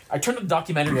immediately. I turned to the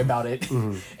documentary about it,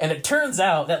 and it turns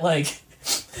out that like,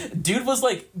 dude was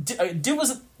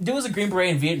a Green Beret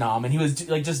in Vietnam, and he was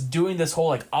like just doing this whole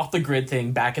like off the grid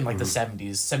thing back in like the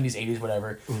 70s, 80s,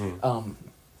 whatever.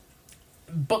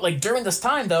 But like during this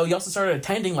time though, he also started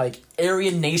attending like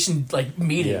Aryan Nation like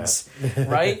meetings,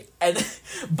 right?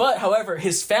 But however,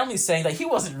 his family's saying that he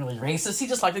wasn't really racist. He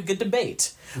just liked a good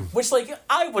debate, which like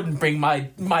I wouldn't bring my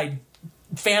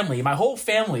family, my whole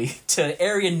family, to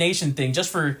Aryan Nation thing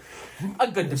just for a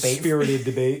good debate, spirited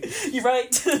debate. You're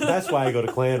right. That's why I go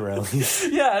to Klan rallies.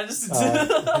 Yeah, just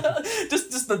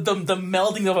the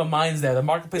melding of our minds there, the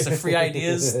marketplace of free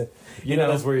ideas. You know,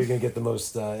 that's where you're gonna get the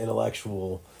most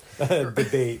intellectual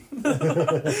debate.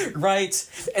 Right.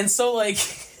 And so like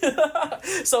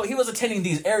so he was attending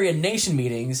these Aryan Nation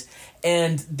meetings,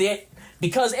 and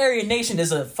because Aryan Nation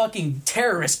is a fucking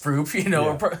terrorist group, you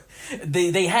know,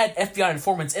 they had FBI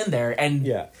informants in there, and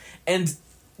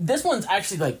this was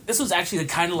actually the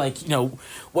kind of like, you know,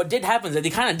 what did happen is that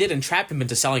they kind of did entrap him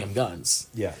into selling him guns.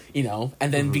 Yeah. You know,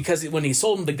 and then because when he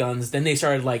sold him the guns, then they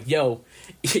started like, yo,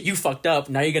 you fucked up,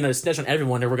 now you're gonna snitch on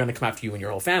everyone and we're gonna come after you and your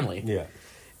whole family. Yeah.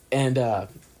 And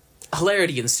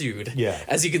hilarity ensued. Yeah.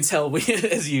 As you can tell,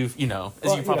 as you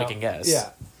probably can guess. Yeah.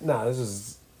 No,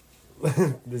 this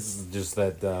is just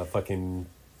that fucking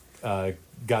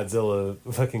Godzilla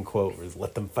fucking quote where it's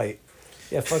let them fight.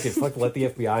 Yeah, fuck it. Fuck, let the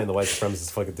FBI and the white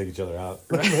supremacists fucking take each other out.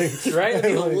 Right? That'd be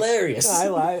hilarious. I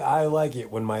like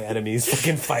it when my enemies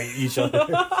fucking fight each other.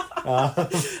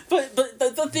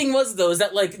 But the thing was, though, is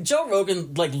that, like, Joe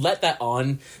Rogan, like, let that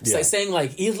on. Like, saying,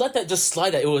 like, he let that just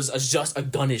slide that it was just a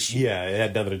gun issue. Yeah, it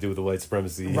had nothing to do with the white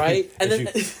supremacy. Right? And then...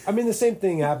 I mean, the same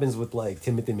thing happens with, like,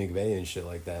 Timothy McVeigh and shit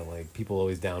like that. Like, people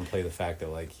always downplay the fact that,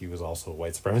 like, he was also a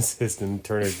white supremacist and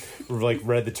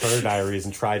read the Turner Diaries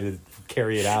and tried to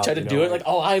carry it out. Try to do it like,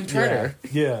 oh, I'm Turner.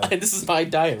 Yeah. And this is my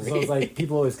diary. So it's like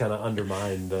people always kind of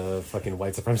undermine the fucking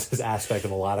white supremacist aspect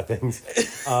of a lot of things.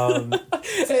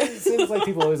 It seems like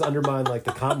people always undermine like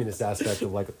the communist aspect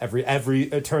of like every.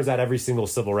 It turns out every single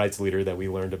civil rights leader that we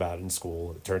learned about in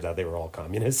school, it turns out they were all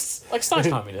communists. Like staunch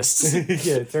communists.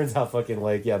 Yeah, it turns out fucking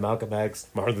like Malcolm X,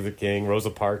 Martin Luther King, Rosa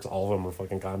Parks, all of them were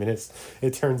fucking communists.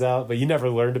 It turns out, but you never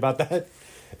learned about that.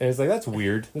 And it's like, that's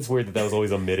weird. It's weird that was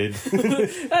always omitted.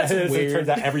 That's and weird. It turns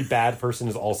out every bad person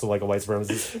is also like a white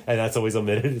supremacist, and that's always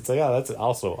omitted. It's like, oh, that's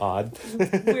also odd.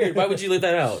 Weird. Why would you leave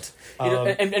that out? You know,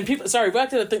 and people. Sorry,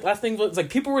 back to the last thing. Was like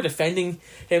people were defending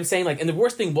him, saying like, and the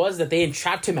worst thing was that they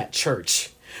entrapped him at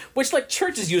church, which like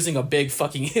church is using a big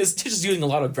fucking is just using a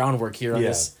lot of groundwork here on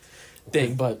this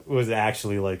thing. But Was it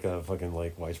actually like a fucking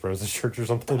like white supremacist church or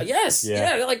something? yes,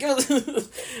 yeah, like, it was,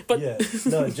 but Yeah,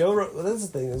 no, Joe. That's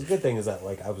the thing. The good thing is that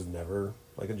like I was never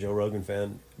like a Joe Rogan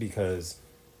fan because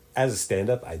as a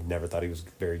stand-up, I never thought he was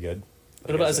very good.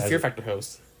 what about as a Fear Factor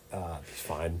host? He's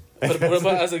fine. What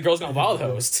about as a Girls Gone Wild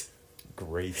host?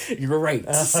 Great, You're right.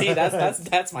 See,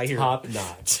 that's my hero. top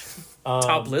notch.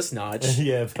 Top list notch.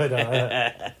 Yeah, but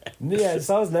yeah.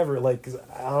 So I was never like, 'cause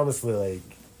honestly, like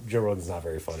Joe Rogan's not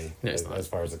very funny No, he's not. as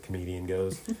far as a comedian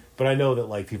goes. But I know that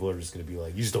like people are just going to be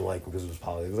like, you just don't like him because of his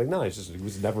politics. Like, no, he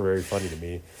was never very funny to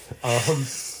me.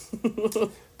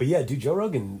 But yeah, dude, Joe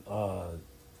Rogan,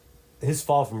 his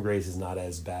fall from grace is not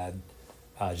as bad,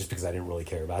 just because I didn't really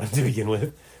care about him to begin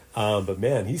with. But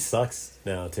man, he sucks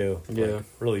now too. Yeah. Like,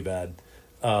 really bad.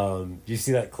 You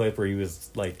see that clip where he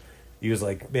was like,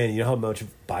 man, you know how much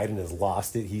Biden has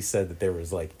lost it? He said that there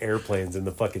was like airplanes in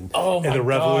the fucking in the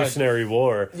Revolutionary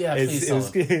War. Yeah, please tell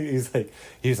him.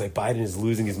 He was like Biden is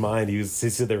losing his mind. He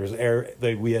said there was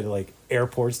we had like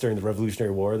airports during the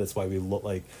Revolutionary War. That's why we look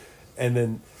like, and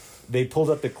then they pulled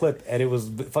up the clip and it was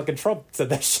fucking Trump said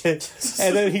that shit,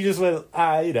 and then he just went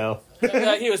you know.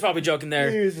 He was probably joking there.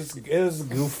 It was a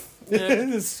goof.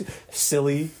 It was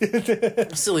silly.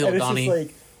 Silly old And it's Donnie. just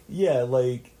like, yeah,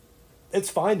 like it's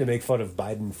fine to make fun of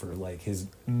Biden for like his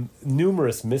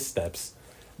numerous missteps,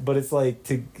 but it's like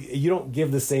you don't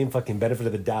give the same fucking benefit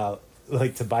of the doubt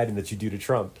like to Biden that you do to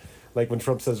Trump. Like when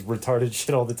Trump says retarded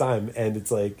shit all the time, and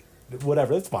it's like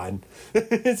whatever, that's fine.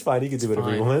 It's fine. He can do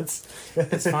whatever he fine. wants.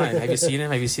 It's fine. Have you seen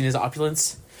him? Have you seen his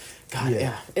opulence? God,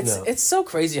 yeah. It's so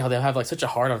crazy how they have like such a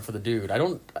hard on for the dude. I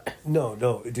don't.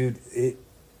 No, dude. It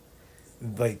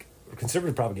like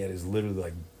conservative propaganda is literally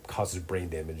like causes brain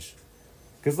damage.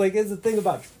 Because like it's the thing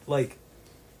about like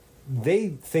they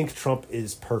think Trump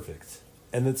is perfect,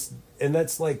 and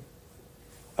that's like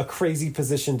a crazy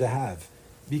position to have,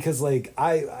 because like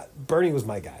Bernie was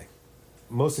my guy,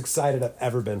 most excited I've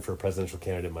ever been for a presidential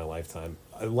candidate in my lifetime.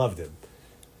 I loved him,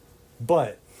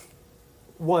 but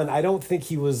one, I don't think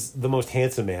he was the most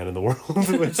handsome man in the world,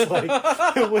 which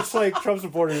like Trump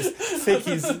supporters think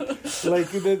he's like.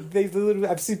 They literally,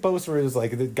 I've seen posts where it was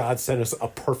like that God sent us a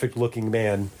perfect looking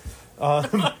man.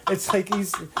 It's like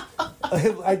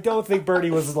I don't think Bernie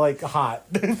was like hot.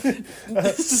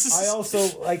 I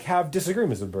also like have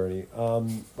disagreements with Bernie.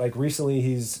 Like recently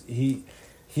he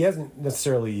hasn't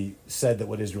necessarily said that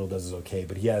what Israel does is okay,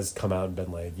 but he has come out and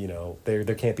been like, you know, there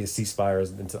can't be a ceasefire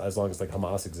as long as like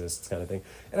Hamas exists, kind of thing.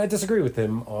 And I disagree with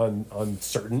him on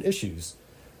certain issues.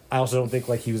 I also don't think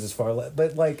like he was as far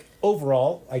but like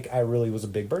overall, like I really was a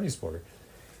big Bernie supporter.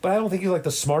 But I don't think he's like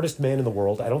the smartest man in the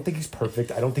world. I don't think he's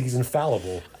perfect. I don't think he's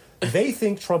infallible. They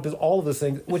think Trump is all of those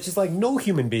things, which is like no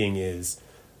human being is.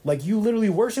 Like you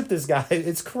literally worship this guy.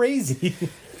 It's crazy.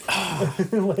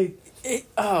 Like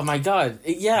Oh my god!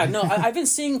 Yeah, no, I've been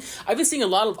seeing a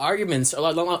lot of arguments,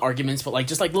 not arguments, but like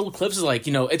just like little clips of like,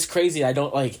 you know, it's crazy.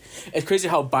 It's crazy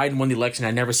how Biden won the election.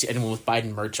 I never see anyone with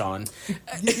Biden merch on.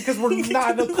 Because we're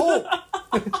not in a cult.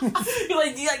 You're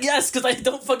like, yeah, yes, because I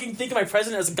don't fucking think of my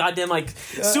president as a goddamn like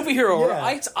superhero or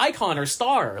icon or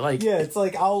star. Like, yeah, it's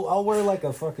like I'll wear like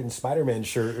a fucking Spider-Man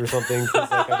shirt or something because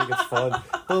like I think it's fun.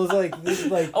 But it was like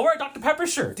I'll wear a Dr. Pepper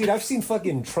shirt. Dude, I've seen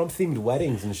fucking Trump themed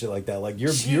weddings and shit like that. Like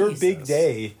your big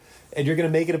day, and you're gonna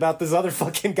make it about this other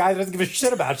fucking guy that doesn't give a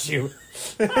shit about you.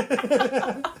 It's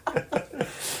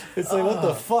like what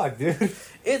the fuck, dude.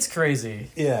 It's crazy.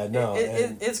 Yeah, no,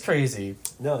 it's crazy.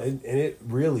 No, and it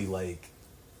really like,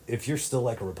 if you're still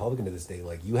like a Republican to this day,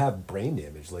 like you have brain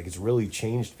damage. Like it's really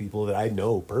changed people that I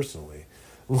know personally.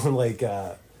 Like,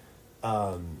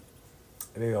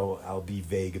 maybe I'll be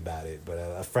vague about it, but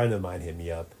a friend of mine hit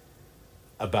me up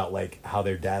about like how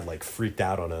their dad like freaked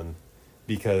out on him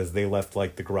because they left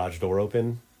like the garage door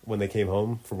open when they came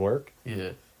home from work.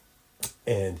 Yeah.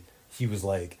 And he was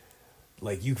like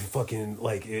you can fucking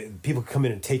like people come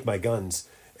in and take my guns.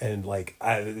 and like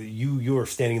you are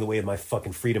standing in the way of my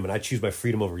fucking freedom, and I choose my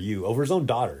freedom over you, over his own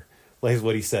daughter, like is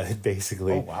what he said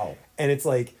basically. Oh wow. And it's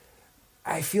like,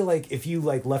 I feel like if you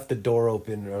like left the door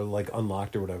open or like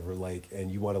unlocked or whatever, like, and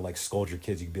you want to like scold your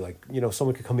kids, you could be like, you know,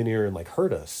 someone could come in here and like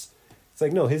hurt us. It's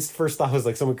like, no, his first thought was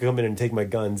like, someone could come in and take my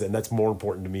guns, and that's more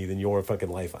important to me than your fucking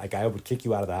life. Like, I would kick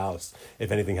you out of the house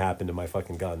if anything happened to my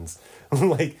fucking guns.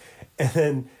 Like,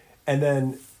 and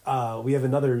then we have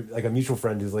another, like a mutual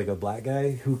friend who's like a black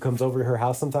guy who comes over to her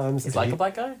house sometimes. He's like a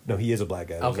black guy? No, he is a black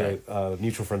guy. Okay. A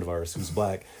mutual friend of ours who's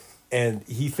black. And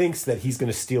he thinks that he's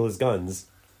going to steal his guns.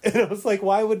 And I was like,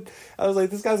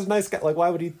 this guy's a nice guy. Like,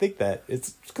 why would he think that?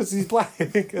 It's because he's black.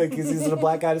 Like, he's in a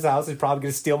black guy's house. He's probably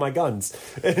going to steal my guns.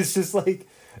 And it's just like,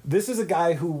 this is a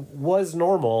guy who was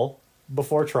normal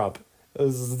before Trump.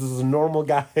 This is a normal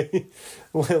guy.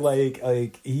 like I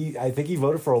think he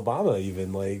voted for Obama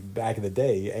even, like, back in the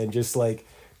day. And just, like,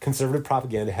 conservative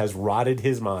propaganda has rotted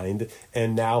his mind,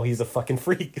 and now he's a fucking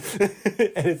freak.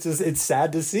 And it's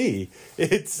sad to see.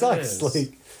 It sucks.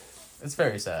 Like, it's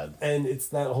very sad. And it's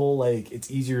that whole, like,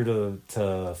 it's easier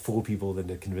to fool people than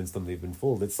to convince them they've been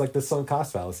fooled. It's like the sunk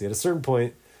cost fallacy. At a certain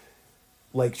point,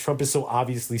 like, Trump is so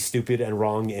obviously stupid and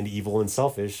wrong and evil and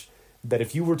selfish that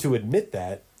if you were to admit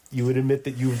that, you would admit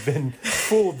that you've been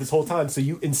fooled this whole time. So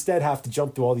you instead have to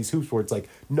jump through all these hoops where it's like,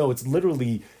 no, it's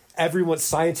literally everyone,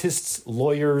 scientists,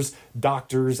 lawyers,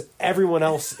 doctors, everyone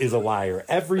else is a liar.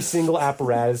 Every single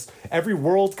apparatus, every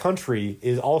world country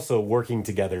is also working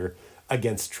together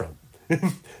against Trump.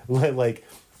 Like,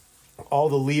 all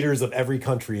the leaders of every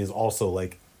country is also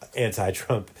like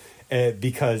anti-Trump,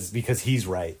 because he's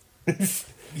right.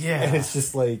 Yeah, and it's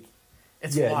just like,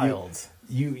 it's wild.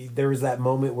 You there was that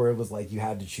moment where it was like you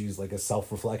had to choose like a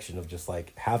self-reflection of just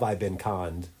like, have I been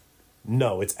conned?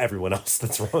 No, it's everyone else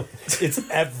that's wrong. It's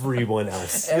everyone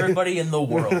else. Everybody in the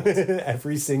world.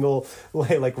 Every single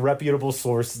like reputable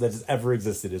source that has ever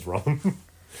existed is wrong.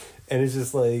 And it's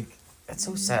just like, that's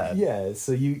so sad. Yeah,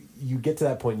 so you get to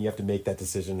that point and you have to make that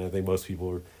decision. And I think most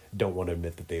people don't want to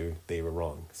admit that they were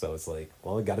wrong. So it's like,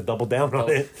 well, I got to double down on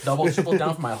it. Triple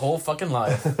down for my whole fucking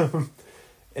life.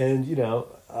 And, you know,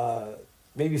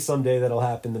 maybe someday that'll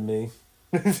happen to me.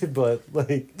 But,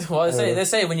 like... Well, they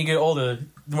say when you get older,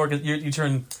 the more you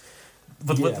turn...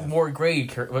 With the more gray...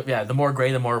 Yeah, the more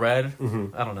gray, the more red.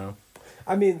 Mm-hmm. I don't know.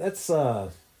 I mean, that's... I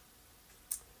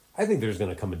think there's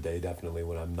going to come a day, definitely,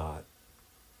 when I'm not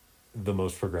the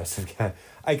most progressive guy.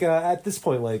 Like, at this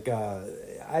point, like,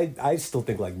 I still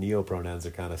think, like, neo-pronouns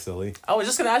are kind of silly. I was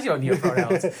just going to ask you about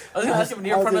neo-pronouns. I was going to ask you about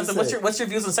neo-pronouns, and what's your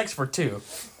views on sex work, too?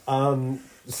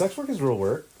 Sex work is real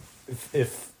work.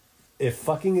 If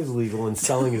fucking is legal and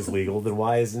selling is legal, then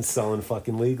why isn't selling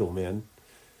fucking legal, man?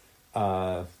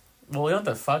 Well, we don't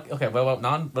have to fuck... Okay, what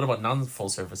about non-full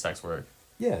service sex work?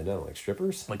 Yeah, no, like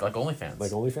strippers? Like OnlyFans.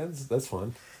 Like OnlyFans? That's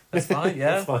fun. That's fine,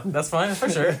 yeah. That's fine, for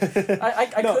sure. I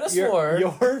could have swore.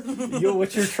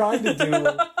 What you're trying to do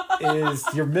is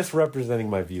you're misrepresenting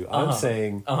my view. I'm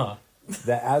saying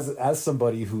that as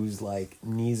somebody who's like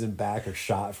knees and back are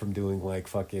shot from doing like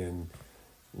fucking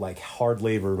like hard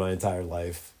labor my entire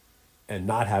life and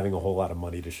not having a whole lot of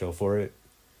money to show for it,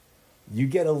 you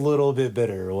get a little bit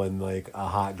bitter when like a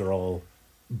hot girl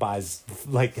buys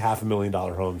like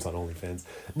 $500,000 homes on OnlyFans.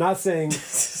 Not saying,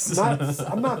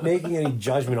 I'm not making any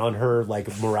judgment on her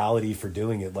like morality for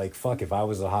doing it. Like, fuck, if I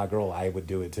was a hot girl, I would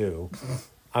do it too.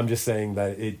 I'm just saying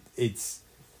that it's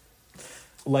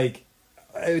like,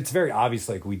 it's very obvious,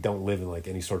 like, we don't live in like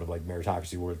any sort of like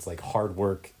meritocracy where it's like hard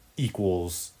work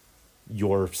equals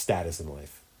your status in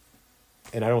life.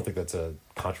 And I don't think that's a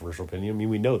controversial opinion. I mean,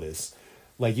 we know this.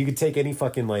 Like, you could take any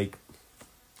fucking like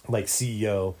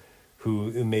CEO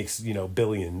who makes, you know,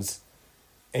 billions,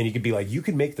 and you could be like, you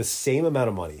could make the same amount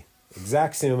of money,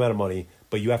 exact same amount of money,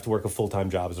 but you have to work a full-time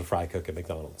job as a fry cook at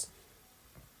McDonald's.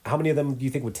 How many of them do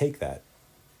you think would take that?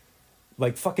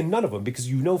 Like, fucking none of them, because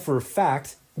you know for a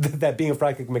fact that being a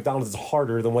fry cook at McDonald's is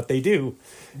harder than what they do.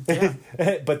 Yeah.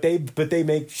 but they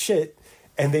make shit,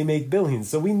 and they make billions.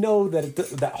 So we know that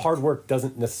that hard work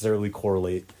doesn't necessarily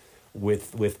correlate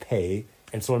with pay.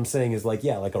 And so what I'm saying is, like,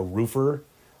 yeah, like a roofer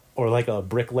or like a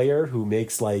bricklayer who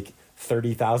makes like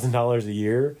 $30,000 a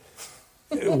year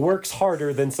works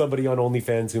harder than somebody on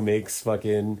OnlyFans who makes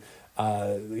fucking,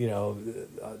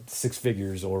 six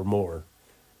figures or more.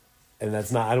 And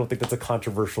that's not, I don't think that's a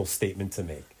controversial statement to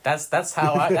make. That's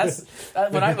how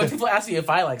when people ask me if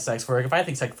I like sex work, if I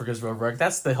think sex work is real work,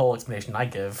 that's the whole explanation I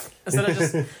give. Instead of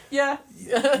just, yeah,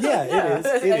 it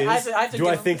is.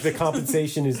 I think the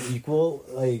compensation is equal,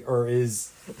 like, or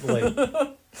is like,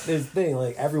 there's the thing,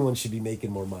 like, everyone should be making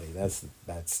more money. That's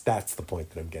the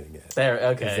point that I'm getting at. There,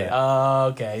 okay.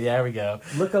 Okay, there we go.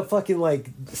 Look up fucking, like,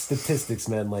 statistics,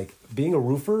 man. Like, being a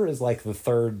roofer is, like, the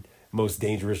third most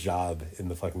dangerous job in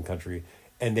the fucking country.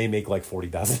 And they make, like,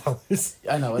 $40,000.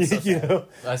 I know, it's so sad. You know?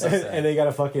 That's so sad. And they got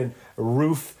a fucking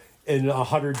roof in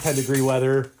 110-degree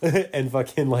weather and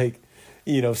fucking, like,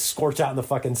 you know, scorch out in the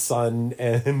fucking sun.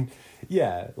 And,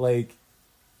 yeah, like,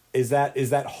 is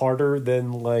that harder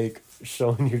than, like,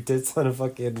 showing your tits on a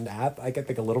fucking app? I can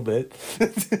think a little bit.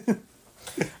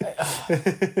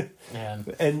 Man.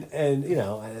 And you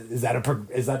know, is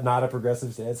that not a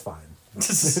progressive stance? It's fine.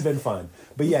 It's been fun.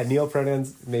 But yeah,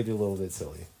 neopronouns maybe a little bit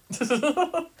silly.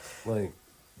 Like,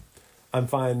 I'm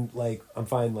fine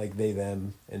like they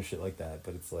them and shit like that,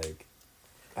 but it's like,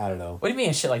 I don't know. What do you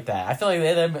mean shit like that? I feel like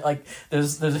they them, like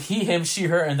there's he, him, she,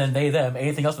 her, and then they them.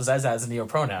 Anything else besides that is a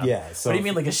neopronoun. Yeah. So what do you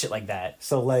mean like a shit like that?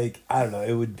 So like, I don't know.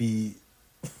 It would be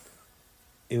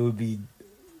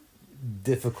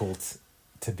difficult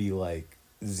to be like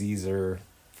Zeezer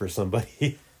for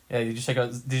somebody. Yeah, did you check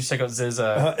out Ziz?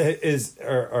 Is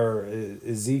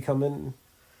Z coming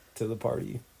to the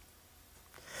party?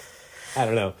 I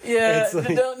don't know. Yeah, it's like,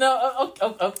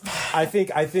 no. I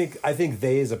think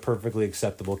they is a perfectly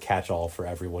acceptable catch-all for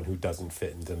everyone who doesn't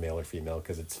fit into male or female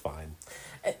because it's fine.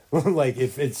 Like,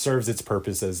 if it serves its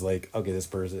purpose as like, okay, this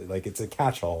person, like, it's a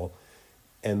catch-all,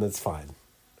 and that's fine.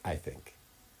 I think.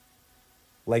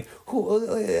 Like,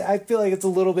 I feel like it's a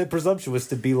little bit presumptuous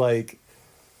to be like,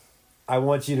 I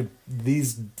want you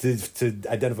to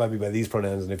identify me by these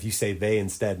pronouns, and if you say they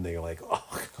instead, and they're like,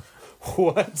 oh,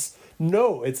 what?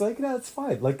 No, it's like, no, it's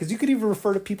fine. Like, because you could even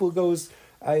refer to people who goes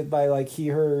by like he,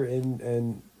 her,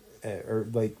 and or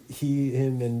like he,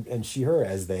 him, and she, her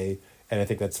as they, and I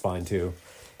think that's fine too.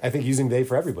 I think using they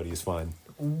for everybody is fine.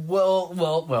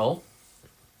 Well.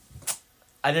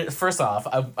 I didn't. First off,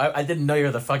 I didn't know you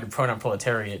were the fucking pronoun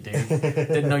proletariat, dude.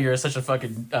 Didn't know you were such a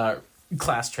fucking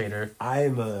class traitor. I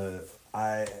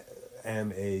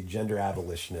am a gender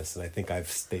abolitionist, and I think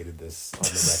I've stated this on the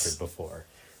record before.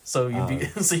 So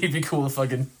you'd be cool with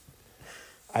fucking.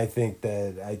 I think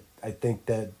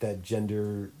that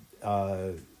gender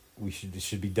we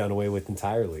should be done away with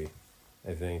entirely.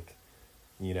 I think,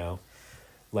 you know,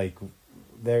 like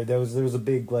there was a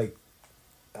big like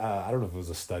I don't know if it was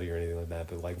a study or anything like that,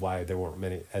 but like why there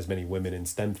weren't as many women in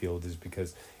STEM fields is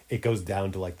because it goes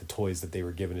down to like the toys that they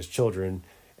were given as children,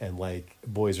 and like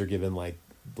boys are given like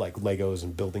Legos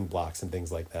and building blocks and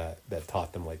things like that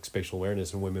taught them like spatial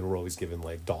awareness, and women were always given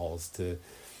like dolls to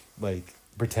like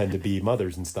pretend to be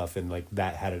mothers and stuff, and like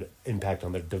that had an impact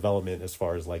on their development as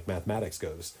far as like mathematics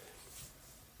goes.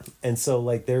 And so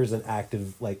like there's an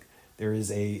active like there is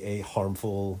a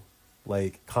harmful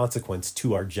like consequence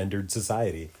to our gendered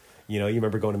society. You know, you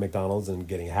remember going to McDonald's and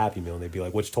getting a Happy Meal and they'd be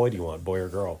like, which toy do you want, boy or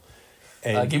girl?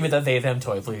 And give me that they them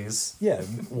toy, please. Yeah,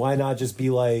 why not just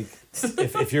be like,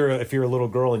 if you're a little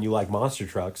girl and you like monster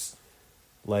trucks,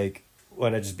 like why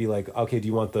not just be like, okay, do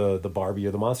you want the Barbie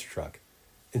or the monster truck,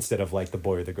 instead of like the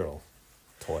boy or the girl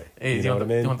toy? Hey, you know what I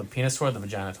mean? Do you want the penis toy or the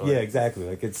vagina toy? Yeah, exactly.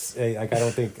 Like it's like I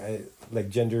don't think like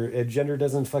gender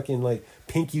doesn't fucking like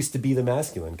pink used to be the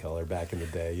masculine color back in the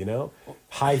day. You know,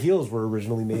 high heels were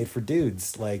originally made for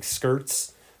dudes. Like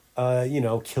skirts. You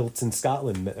know, kilts in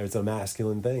Scotland, it's a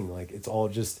masculine thing. Like, it's all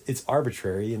just, it's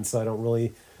arbitrary, and so I don't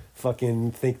really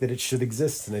fucking think that it should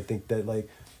exist. And I think that, like,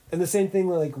 and the same thing,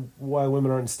 like, why women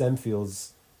aren't in STEM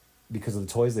fields because of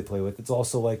the toys they play with. It's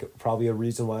also, like, probably a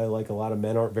reason why, like, a lot of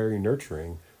men aren't very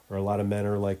nurturing, or a lot of men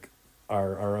are, like,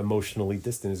 are emotionally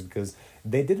distant, is because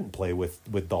they didn't play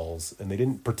with dolls, and they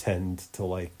didn't pretend to,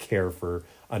 like, care for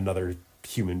another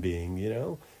human being, you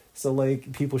know? So,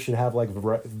 like, people should have, like,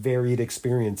 varied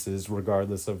experiences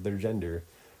regardless of their gender.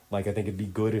 Like, I think it'd be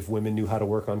good if women knew how to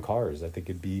work on cars. I think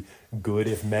it'd be good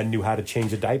if men knew how to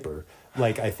change a diaper.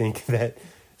 Like, I think that...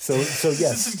 So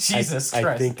yes. Jesus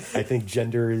Christ. I think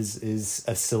gender is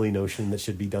a silly notion that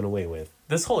should be done away with.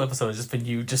 This whole episode has just been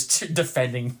you just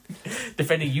defending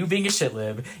you being a shit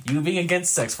lib, you being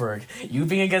against sex work, you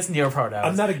being against neopronouns.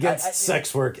 I'm not against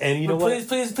sex work, and you know what?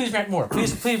 Please rant more.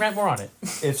 Please rant more on it.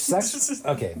 If sex,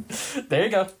 okay, there you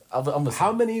go. I'm listening.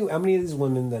 How many of these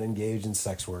women that engage in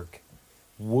sex work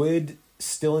would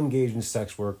still engage in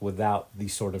sex work without the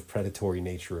sort of predatory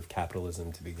nature of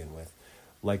capitalism to begin with?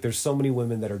 Like, there's so many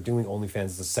women that are doing OnlyFans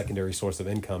as a secondary source of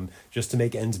income just to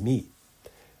make ends meet.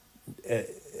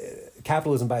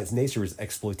 Capitalism by its nature is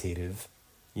exploitative,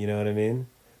 you know what I mean?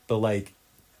 But like,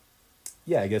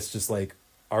 yeah, I guess just like,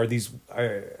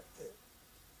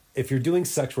 if you're doing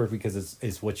sex work because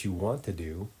it's what you want to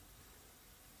do,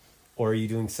 or are you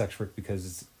doing sex work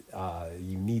because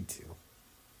you need to?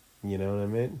 You know what I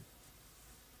mean?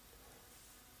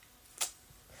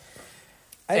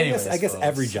 Anyways, I guess folks.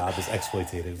 every job is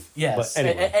exploitative. Yes, But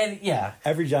anyway, and yeah,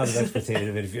 every job is exploitative.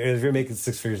 And if you're making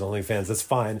six figures on OnlyFans, that's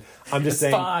fine. I'm just It's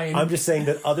saying. fine. I'm just saying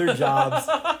that other jobs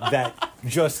that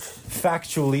just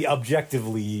factually,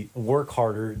 objectively work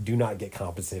harder do not get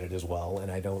compensated as well. And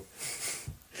I don't.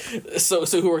 So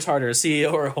who works harder, a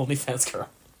CEO or a OnlyFans girl?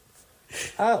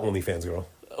 OnlyFans girl,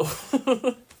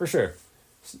 for sure.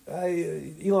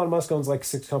 Elon Musk owns like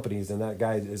 6 companies, and that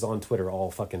guy is on Twitter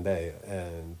all fucking day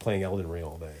and playing Elden Ring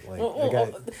all day.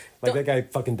 That guy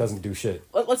fucking doesn't do shit.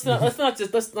 Let's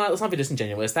not be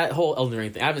disingenuous. That whole Elden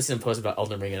Ring thing, I haven't seen him post about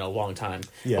Elden Ring in a long time.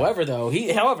 Yeah. However,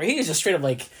 he is just straight up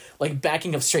like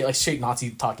backing up straight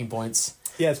Nazi talking points.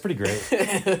 Yeah, it's pretty great.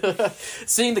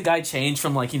 Seeing the guy change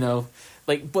from what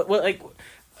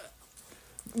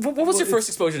was your first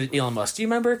exposure to Elon Musk? Do you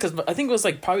remember? Because I think it was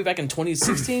like probably back in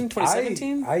 2016,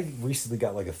 2017. I recently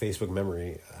got like a Facebook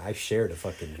memory. I shared a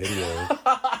fucking video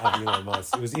of Elon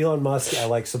Musk. It was Elon Musk at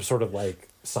like some sort of like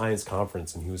science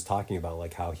conference, and he was talking about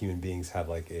like how human beings have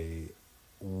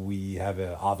we have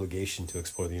an obligation to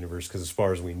explore the universe because as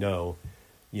far as we know,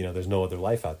 there's no other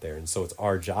life out there, and so it's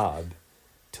our job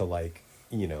to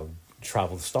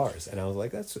travel the stars. And I was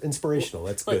like, that's inspirational.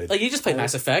 That's good. Like you just played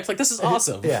Mass Effect. Like this is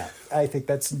awesome. Yeah, I think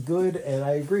that's good, and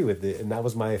I agree with it. And that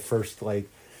was my first like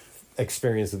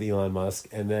experience with Elon Musk.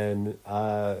 And then,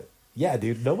 yeah,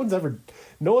 dude, no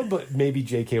one but maybe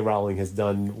J.K. Rowling has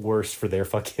done worse for their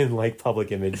fucking like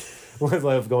public image,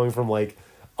 of going from like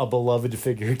a beloved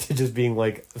figure to just being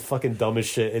like fucking dumb as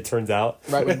shit. It turns out,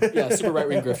 super right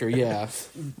wing grifter. Yeah,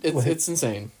 it's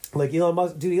insane. Like Elon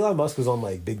Musk was on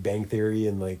like Big Bang Theory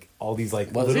and like all these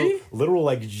like literal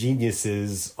like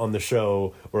geniuses on the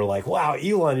show were like, wow,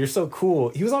 Elon, you're so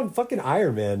cool. He was on fucking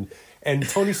Iron Man, and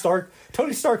Tony Stark,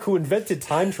 who invented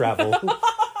time travel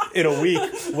in a week,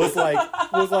 was like,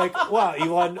 wow,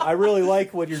 Elon, I really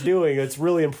like what you're doing. It's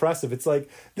really impressive. It's like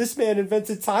this man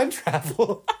invented time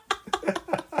travel.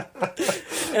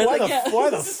 Why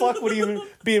the fuck would he even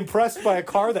be impressed by a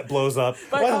car that blows up?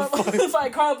 By a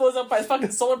car that blows up by his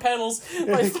fucking solar panels,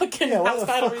 by fucking house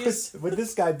batteries. Would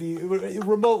this guy be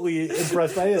remotely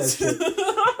impressed by any of that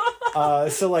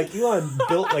shit? So like Elon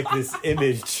built like this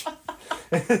image.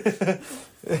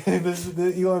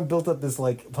 Elon built up this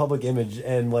like public image,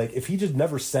 and like if he just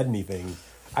never said anything,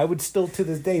 I would still to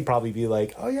this day probably be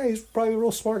like, oh yeah, he's probably a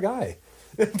real smart guy.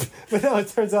 But now it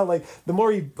turns out like the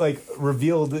more he like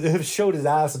showed his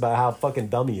ass about how fucking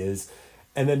dumb he is,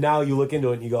 and then now you look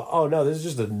into it and you go, oh no, this is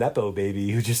just a nepo baby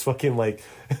who just fucking like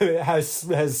has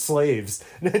slaves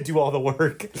do all the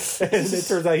work, and it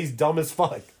turns out he's dumb as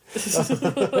fuck.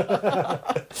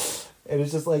 And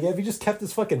it's just like, if he just kept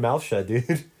his fucking mouth shut,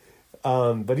 dude.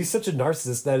 But he's such a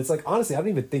narcissist that it's like, honestly, I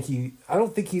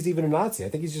don't think he's even a Nazi. I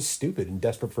think he's just stupid and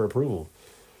desperate for approval.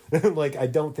 Like, I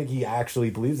don't think he actually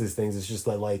believes these things. It's just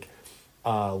that, like,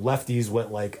 lefties went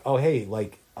like, oh, hey,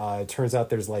 like, it turns out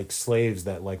there's, like, slaves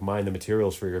that, like, mine the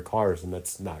materials for your cars, and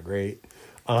that's not great.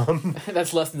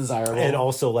 That's less than desirable. And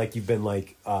also, like, you've been,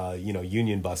 like,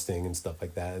 union busting and stuff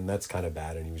like that, and that's kind of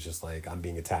bad. And he was just like, I'm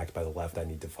being attacked by the left. I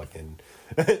need to fucking...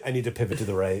 I need to pivot to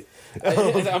the right.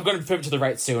 I'm going to pivot to the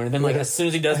right soon. And then, like, as soon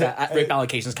as he does that, rape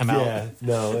allocations come out. Yeah,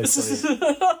 no, it's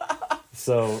like...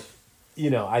 So...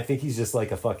 I think he's just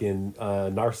like a fucking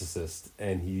narcissist,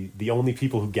 and the only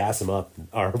people who gas him up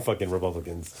are fucking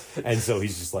Republicans, and so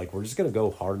he's just like, we're just gonna go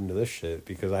hard into this shit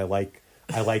because I like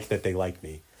that they like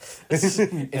me. It's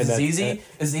easy.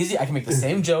 It's easy. I can make the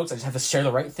same jokes. I just have to share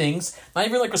the right things. Not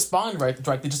even like respond right.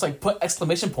 They just like put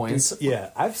exclamation points.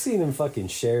 Yeah, I've seen him fucking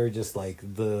share just like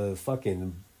the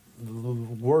fucking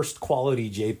worst quality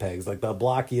JPEGs, like the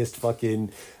blockiest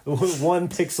fucking 1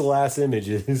 pixel ass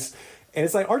images. And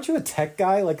it's like, aren't you a tech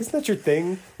guy? Like, isn't that your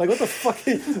thing? Like, what the fuck?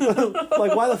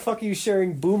 Like, why the fuck are you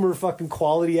sharing boomer fucking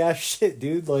quality ass shit,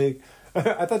 dude? Like,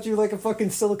 I thought you were like a fucking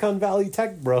Silicon Valley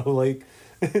tech bro. Like,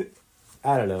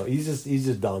 I don't know. He's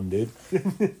just dumb, dude.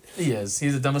 He is.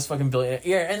 He's the dumbest fucking billionaire.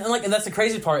 Yeah, and that's the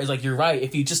crazy part is like, you're right.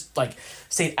 If you just like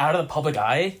stayed out of the public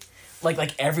eye,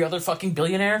 like every other fucking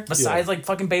billionaire besides like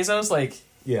fucking Bezos, like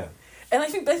yeah. And I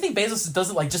think Bezos does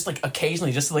it like just like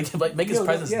occasionally just to like make his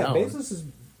presence known. Bezos is.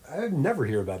 I never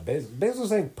hear about Bezos.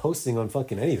 Bezos ain't posting on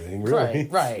fucking anything, really.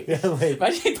 Right. Yeah, like,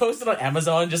 imagine he posted on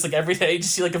Amazon just like every day. You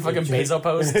just see like a fucking Bezos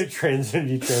post. You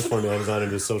transform Amazon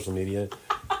into social media.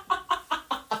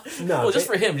 No, well, just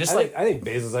for him, just I think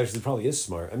Bezos actually probably is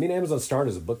smart. I mean, Amazon started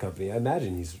as a book company. I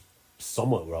imagine he's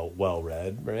somewhat well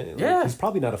read, right? Like, yeah, he's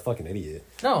probably not a fucking idiot.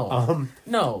 No,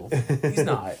 no, he's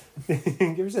not.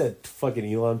 Give us that fucking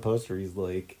Elon post where he's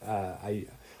like, I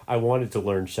I wanted to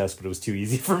learn chess, but it was too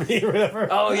easy for me or whatever.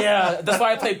 Oh yeah, that's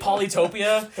why I played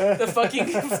Polytopia, the fucking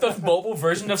the mobile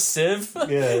version of Civ. Yeah,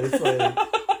 it's like,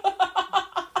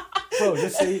 bro,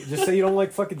 just say you don't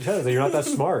like fucking chess. You're not that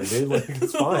smart, dude. Like,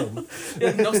 it's fine.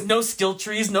 Yeah, no skill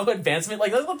trees, no advancement.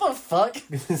 Like, what the fuck?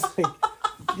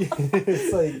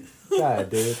 It's like, God,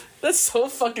 dude. That's so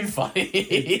fucking funny.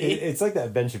 It's like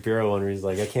that Ben Shapiro one where he's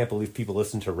like, I can't believe people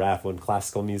listen to rap when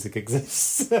classical music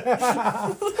exists.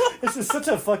 It's just such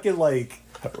a fucking like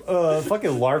fucking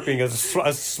LARPing as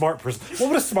a smart person. What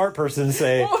would a smart person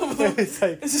say? It's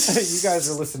like, hey, you guys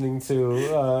are listening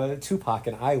to Tupac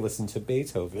and I listen to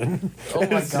Beethoven. Oh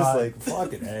my it's God. just like,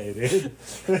 fucking hey, dude.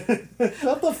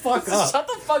 Shut the fuck up. Shut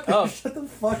the fuck up. Shut the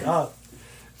fuck up.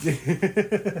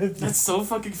 That's so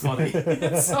fucking funny.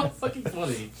 It's so fucking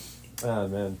funny. Oh,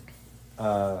 man.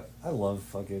 I love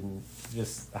fucking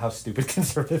just how stupid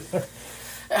conservatives are.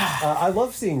 I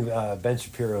love seeing Ben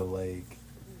Shapiro, like,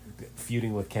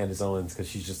 feuding with Candace Owens because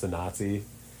she's just a Nazi.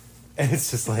 And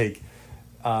it's just like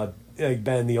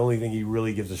Ben, the only thing he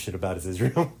really gives a shit about is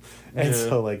Israel. And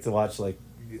so, like, to watch the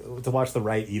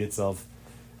right eat itself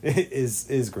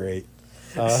is great.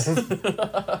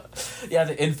 Yeah,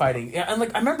 the infighting. Yeah, and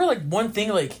like I remember like one thing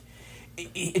like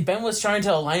Ben was trying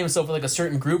to align himself with like a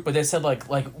certain group, but they said like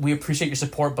we appreciate your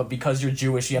support, but because you're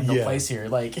Jewish, you have no place here.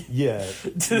 Like yeah,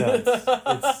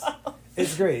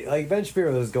 it's great. Like Ben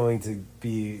Shapiro is going to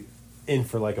be in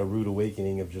for like a rude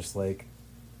awakening of just like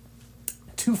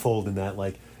twofold in that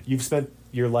like you've spent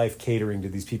your life catering to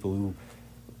these people who,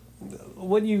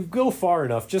 when you go far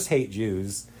enough, just hate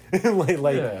Jews.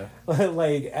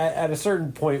 like at a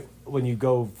certain point when you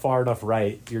go far enough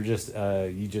right, you're just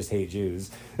you just hate Jews.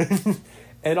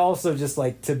 And also just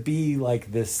like to be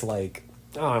like this like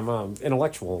I'm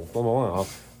intellectual blah, blah, blah,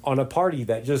 on a party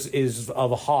that just is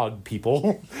of hog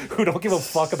people who don't give a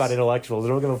fuck about intellectuals, who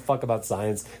don't give a fuck about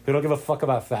science, who don't give a fuck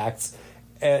about facts.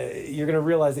 You're gonna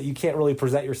realize that you can't really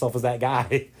present yourself as that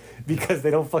guy because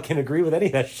they don't fucking agree with any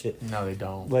of that shit. No, they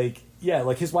don't. Like, yeah,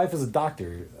 like his wife is a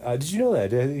doctor. Did you know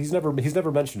that? He's never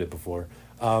mentioned it before.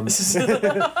 But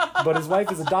his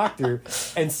wife is a doctor,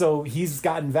 and so he's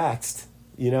gotten vaxxed,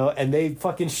 you know, and they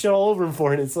fucking shit all over him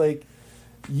for it. And it's like,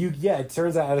 it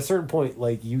turns out at a certain point,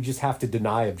 like, you just have to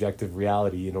deny objective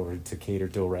reality in order to cater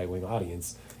to a right-wing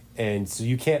audience. And so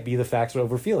you can't be the facts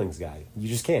over feelings guy. You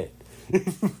just can't.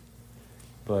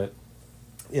 But,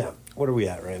 yeah, what are we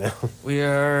at right now? We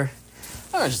are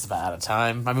just about out of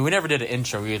time. I mean, we never did an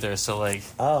intro either, so like...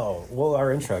 Oh, well,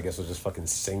 our intro, I guess, was just fucking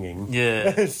singing.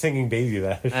 Yeah. Singing Baby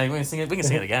Bash. We can sing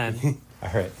it again. All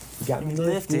right. You got me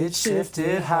lifted,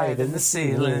 shifted, higher than the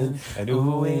ceiling. And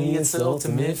ooh, it's the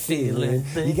ultimate feeling.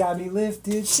 You got me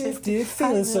lifted, shifted,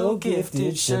 feeling so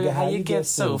gifted. Sugar, how you get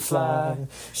so fly.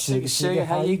 Sugar, sugar,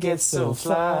 how you get so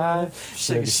fly.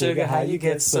 Sugar, sugar, how you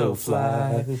get so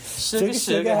fly. Sugar,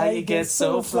 sugar, how you get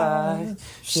so fly.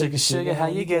 Sugar, sugar, how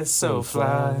you get so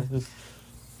fly.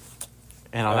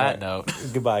 And on that note...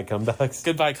 Goodbye, cum dogs.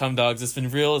 Goodbye, cum dogs. It's been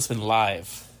real. It's been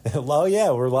live. Oh,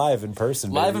 yeah, we're live in person,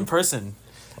 baby. Live in person.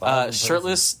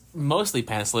 Shirtless, mostly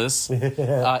pantsless.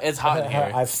 It's hot in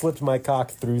here. I've slipped my cock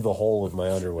through the hole of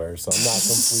my underwear, so I'm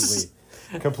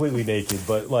not completely naked,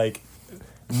 but like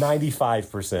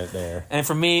 95% there. And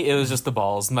for me, it was just the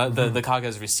balls. The cock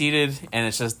has receded, and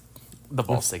it's just the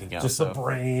balls sticking out. Just the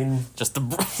brain. Just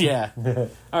the... Yeah.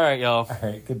 All right, y'all. All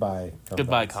right, goodbye.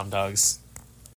 Goodbye, cum dogs.